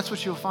telling you, that's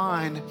what you'll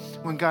find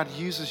when God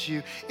uses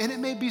you. And it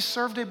may be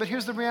Serve Day, but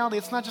here's the reality.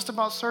 It's not just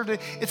about Serve Day.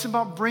 It's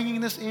about bringing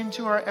this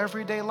into our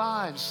everyday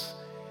lives.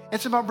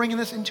 It's about bringing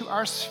this into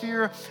our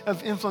sphere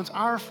of influence,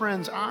 our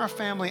friends, our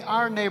family,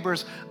 our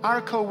neighbors,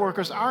 our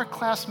coworkers, our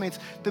classmates,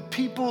 the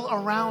people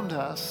around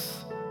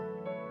us.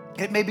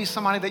 It may be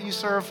somebody that you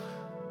serve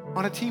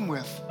on a team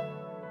with,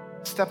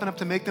 stepping up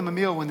to make them a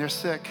meal when they're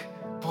sick.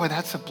 Boy,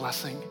 that's a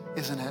blessing,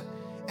 isn't it?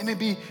 It may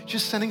be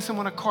just sending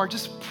someone a card,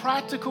 just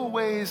practical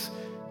ways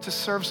to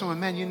serve someone.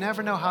 Man, you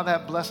never know how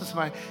that blesses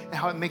somebody and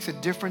how it makes a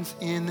difference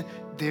in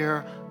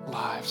their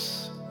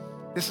lives.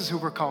 This is who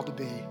we're called to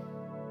be.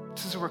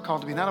 This is who we're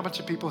called to be. Not a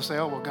bunch of people who say,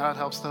 oh, well, God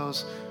helps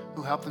those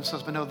who help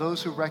themselves. But no,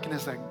 those who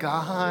recognize that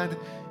God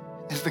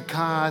is the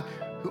God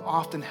who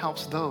often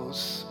helps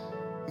those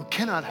who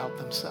cannot help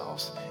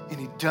themselves. And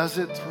he does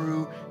it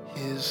through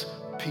his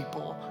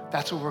people.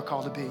 That's what we're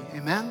called to be.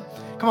 Amen?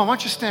 Come on, why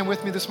don't you stand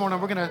with me this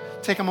morning? We're going to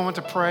take a moment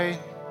to pray.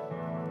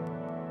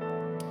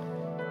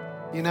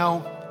 You know,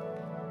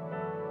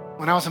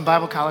 when I was in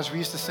Bible college, we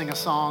used to sing a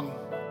song.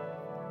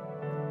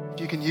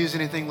 If you can use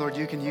anything, Lord,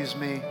 you can use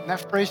me. And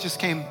that phrase just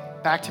came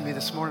back to me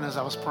this morning as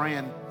I was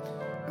praying.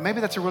 And maybe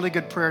that's a really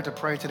good prayer to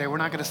pray today. We're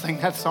not going to sing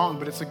that song,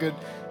 but it's a good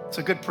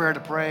prayer to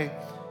pray.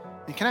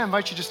 And can I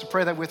invite you just to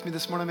pray that with me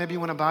this morning? Maybe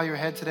you want to bow your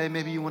head today.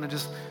 Maybe you want to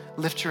just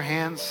lift your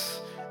hands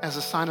as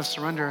a sign of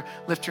surrender.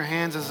 Lift your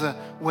hands as a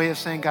way of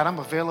saying, God, I'm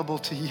available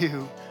to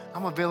you.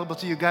 I'm available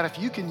to you. God, if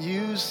you can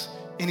use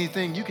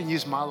anything, you can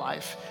use my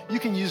life. You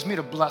can use me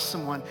to bless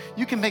someone.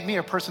 You can make me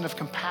a person of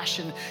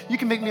compassion. You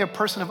can make me a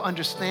person of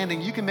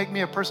understanding. You can make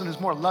me a person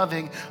who's more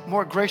loving,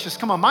 more gracious.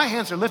 Come on, my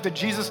hands are lifted,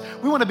 Jesus.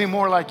 We want to be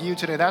more like you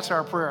today. That's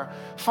our prayer.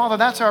 Father,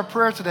 that's our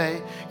prayer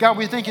today. God,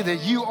 we thank you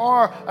that you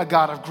are a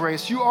God of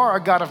grace. You are a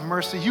God of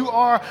mercy. You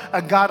are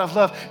a God of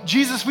love.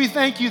 Jesus, we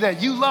thank you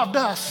that you loved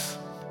us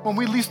when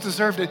we least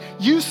deserved it.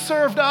 You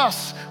served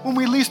us when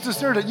we least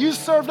deserved it. You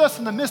served us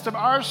in the midst of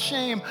our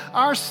shame,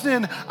 our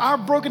sin, our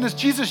brokenness.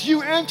 Jesus,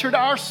 you entered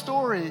our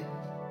story.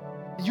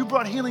 You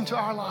brought healing to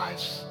our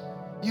lives.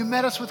 You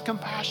met us with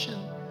compassion.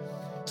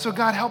 So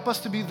God, help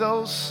us to be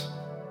those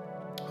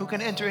who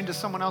can enter into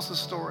someone else's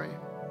story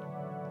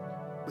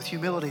with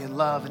humility and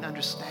love and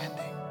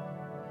understanding.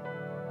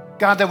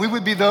 God, that we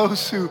would be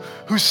those who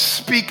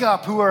speak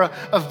up, who are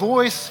a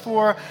voice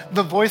for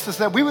the voiceless,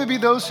 that we would be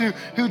those who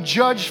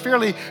judge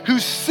fairly, who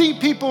see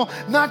people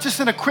not just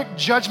in a quick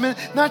judgment,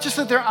 not just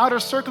at their outer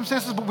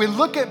circumstances, but we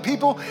look at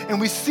people and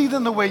we see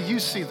them the way you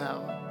see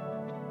them,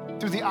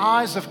 through the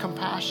eyes of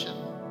compassion,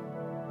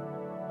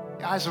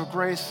 the eyes of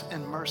grace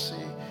and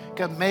mercy.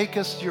 God, make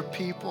us your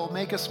people.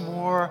 Make us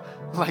more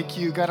like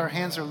you. God, our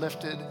hands are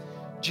lifted.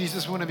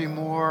 Jesus, we want to be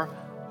more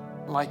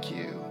like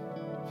you.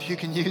 If you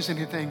can use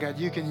anything, God,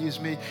 you can use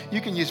me.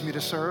 You can use me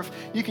to serve.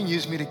 You can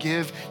use me to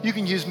give. You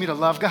can use me to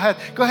love. Go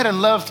ahead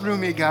and love through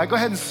me, God. Go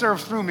ahead and serve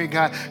through me,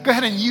 God. Go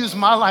ahead and use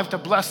my life to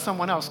bless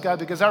someone else, God,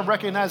 because I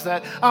recognize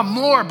that I'm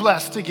more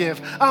blessed to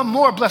give. I'm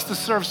more blessed to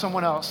serve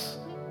someone else.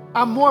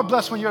 I'm more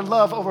blessed when your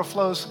love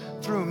overflows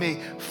through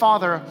me.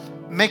 Father,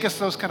 make us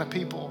those kind of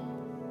people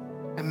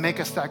and make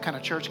us that kind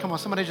of church. Come on,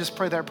 somebody just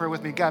pray that prayer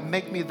with me. God,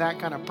 make me that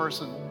kind of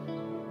person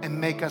and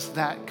make us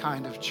that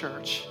kind of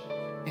church.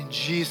 In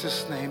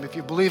Jesus' name. If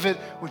you believe it,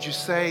 would you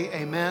say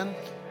amen?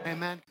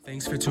 Amen.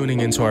 Thanks for tuning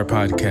into our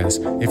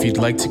podcast. If you'd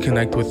like to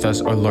connect with us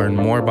or learn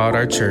more about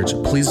our church,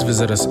 please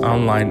visit us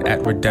online at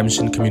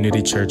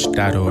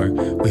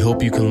redemptioncommunitychurch.org. We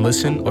hope you can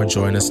listen or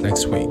join us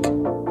next week.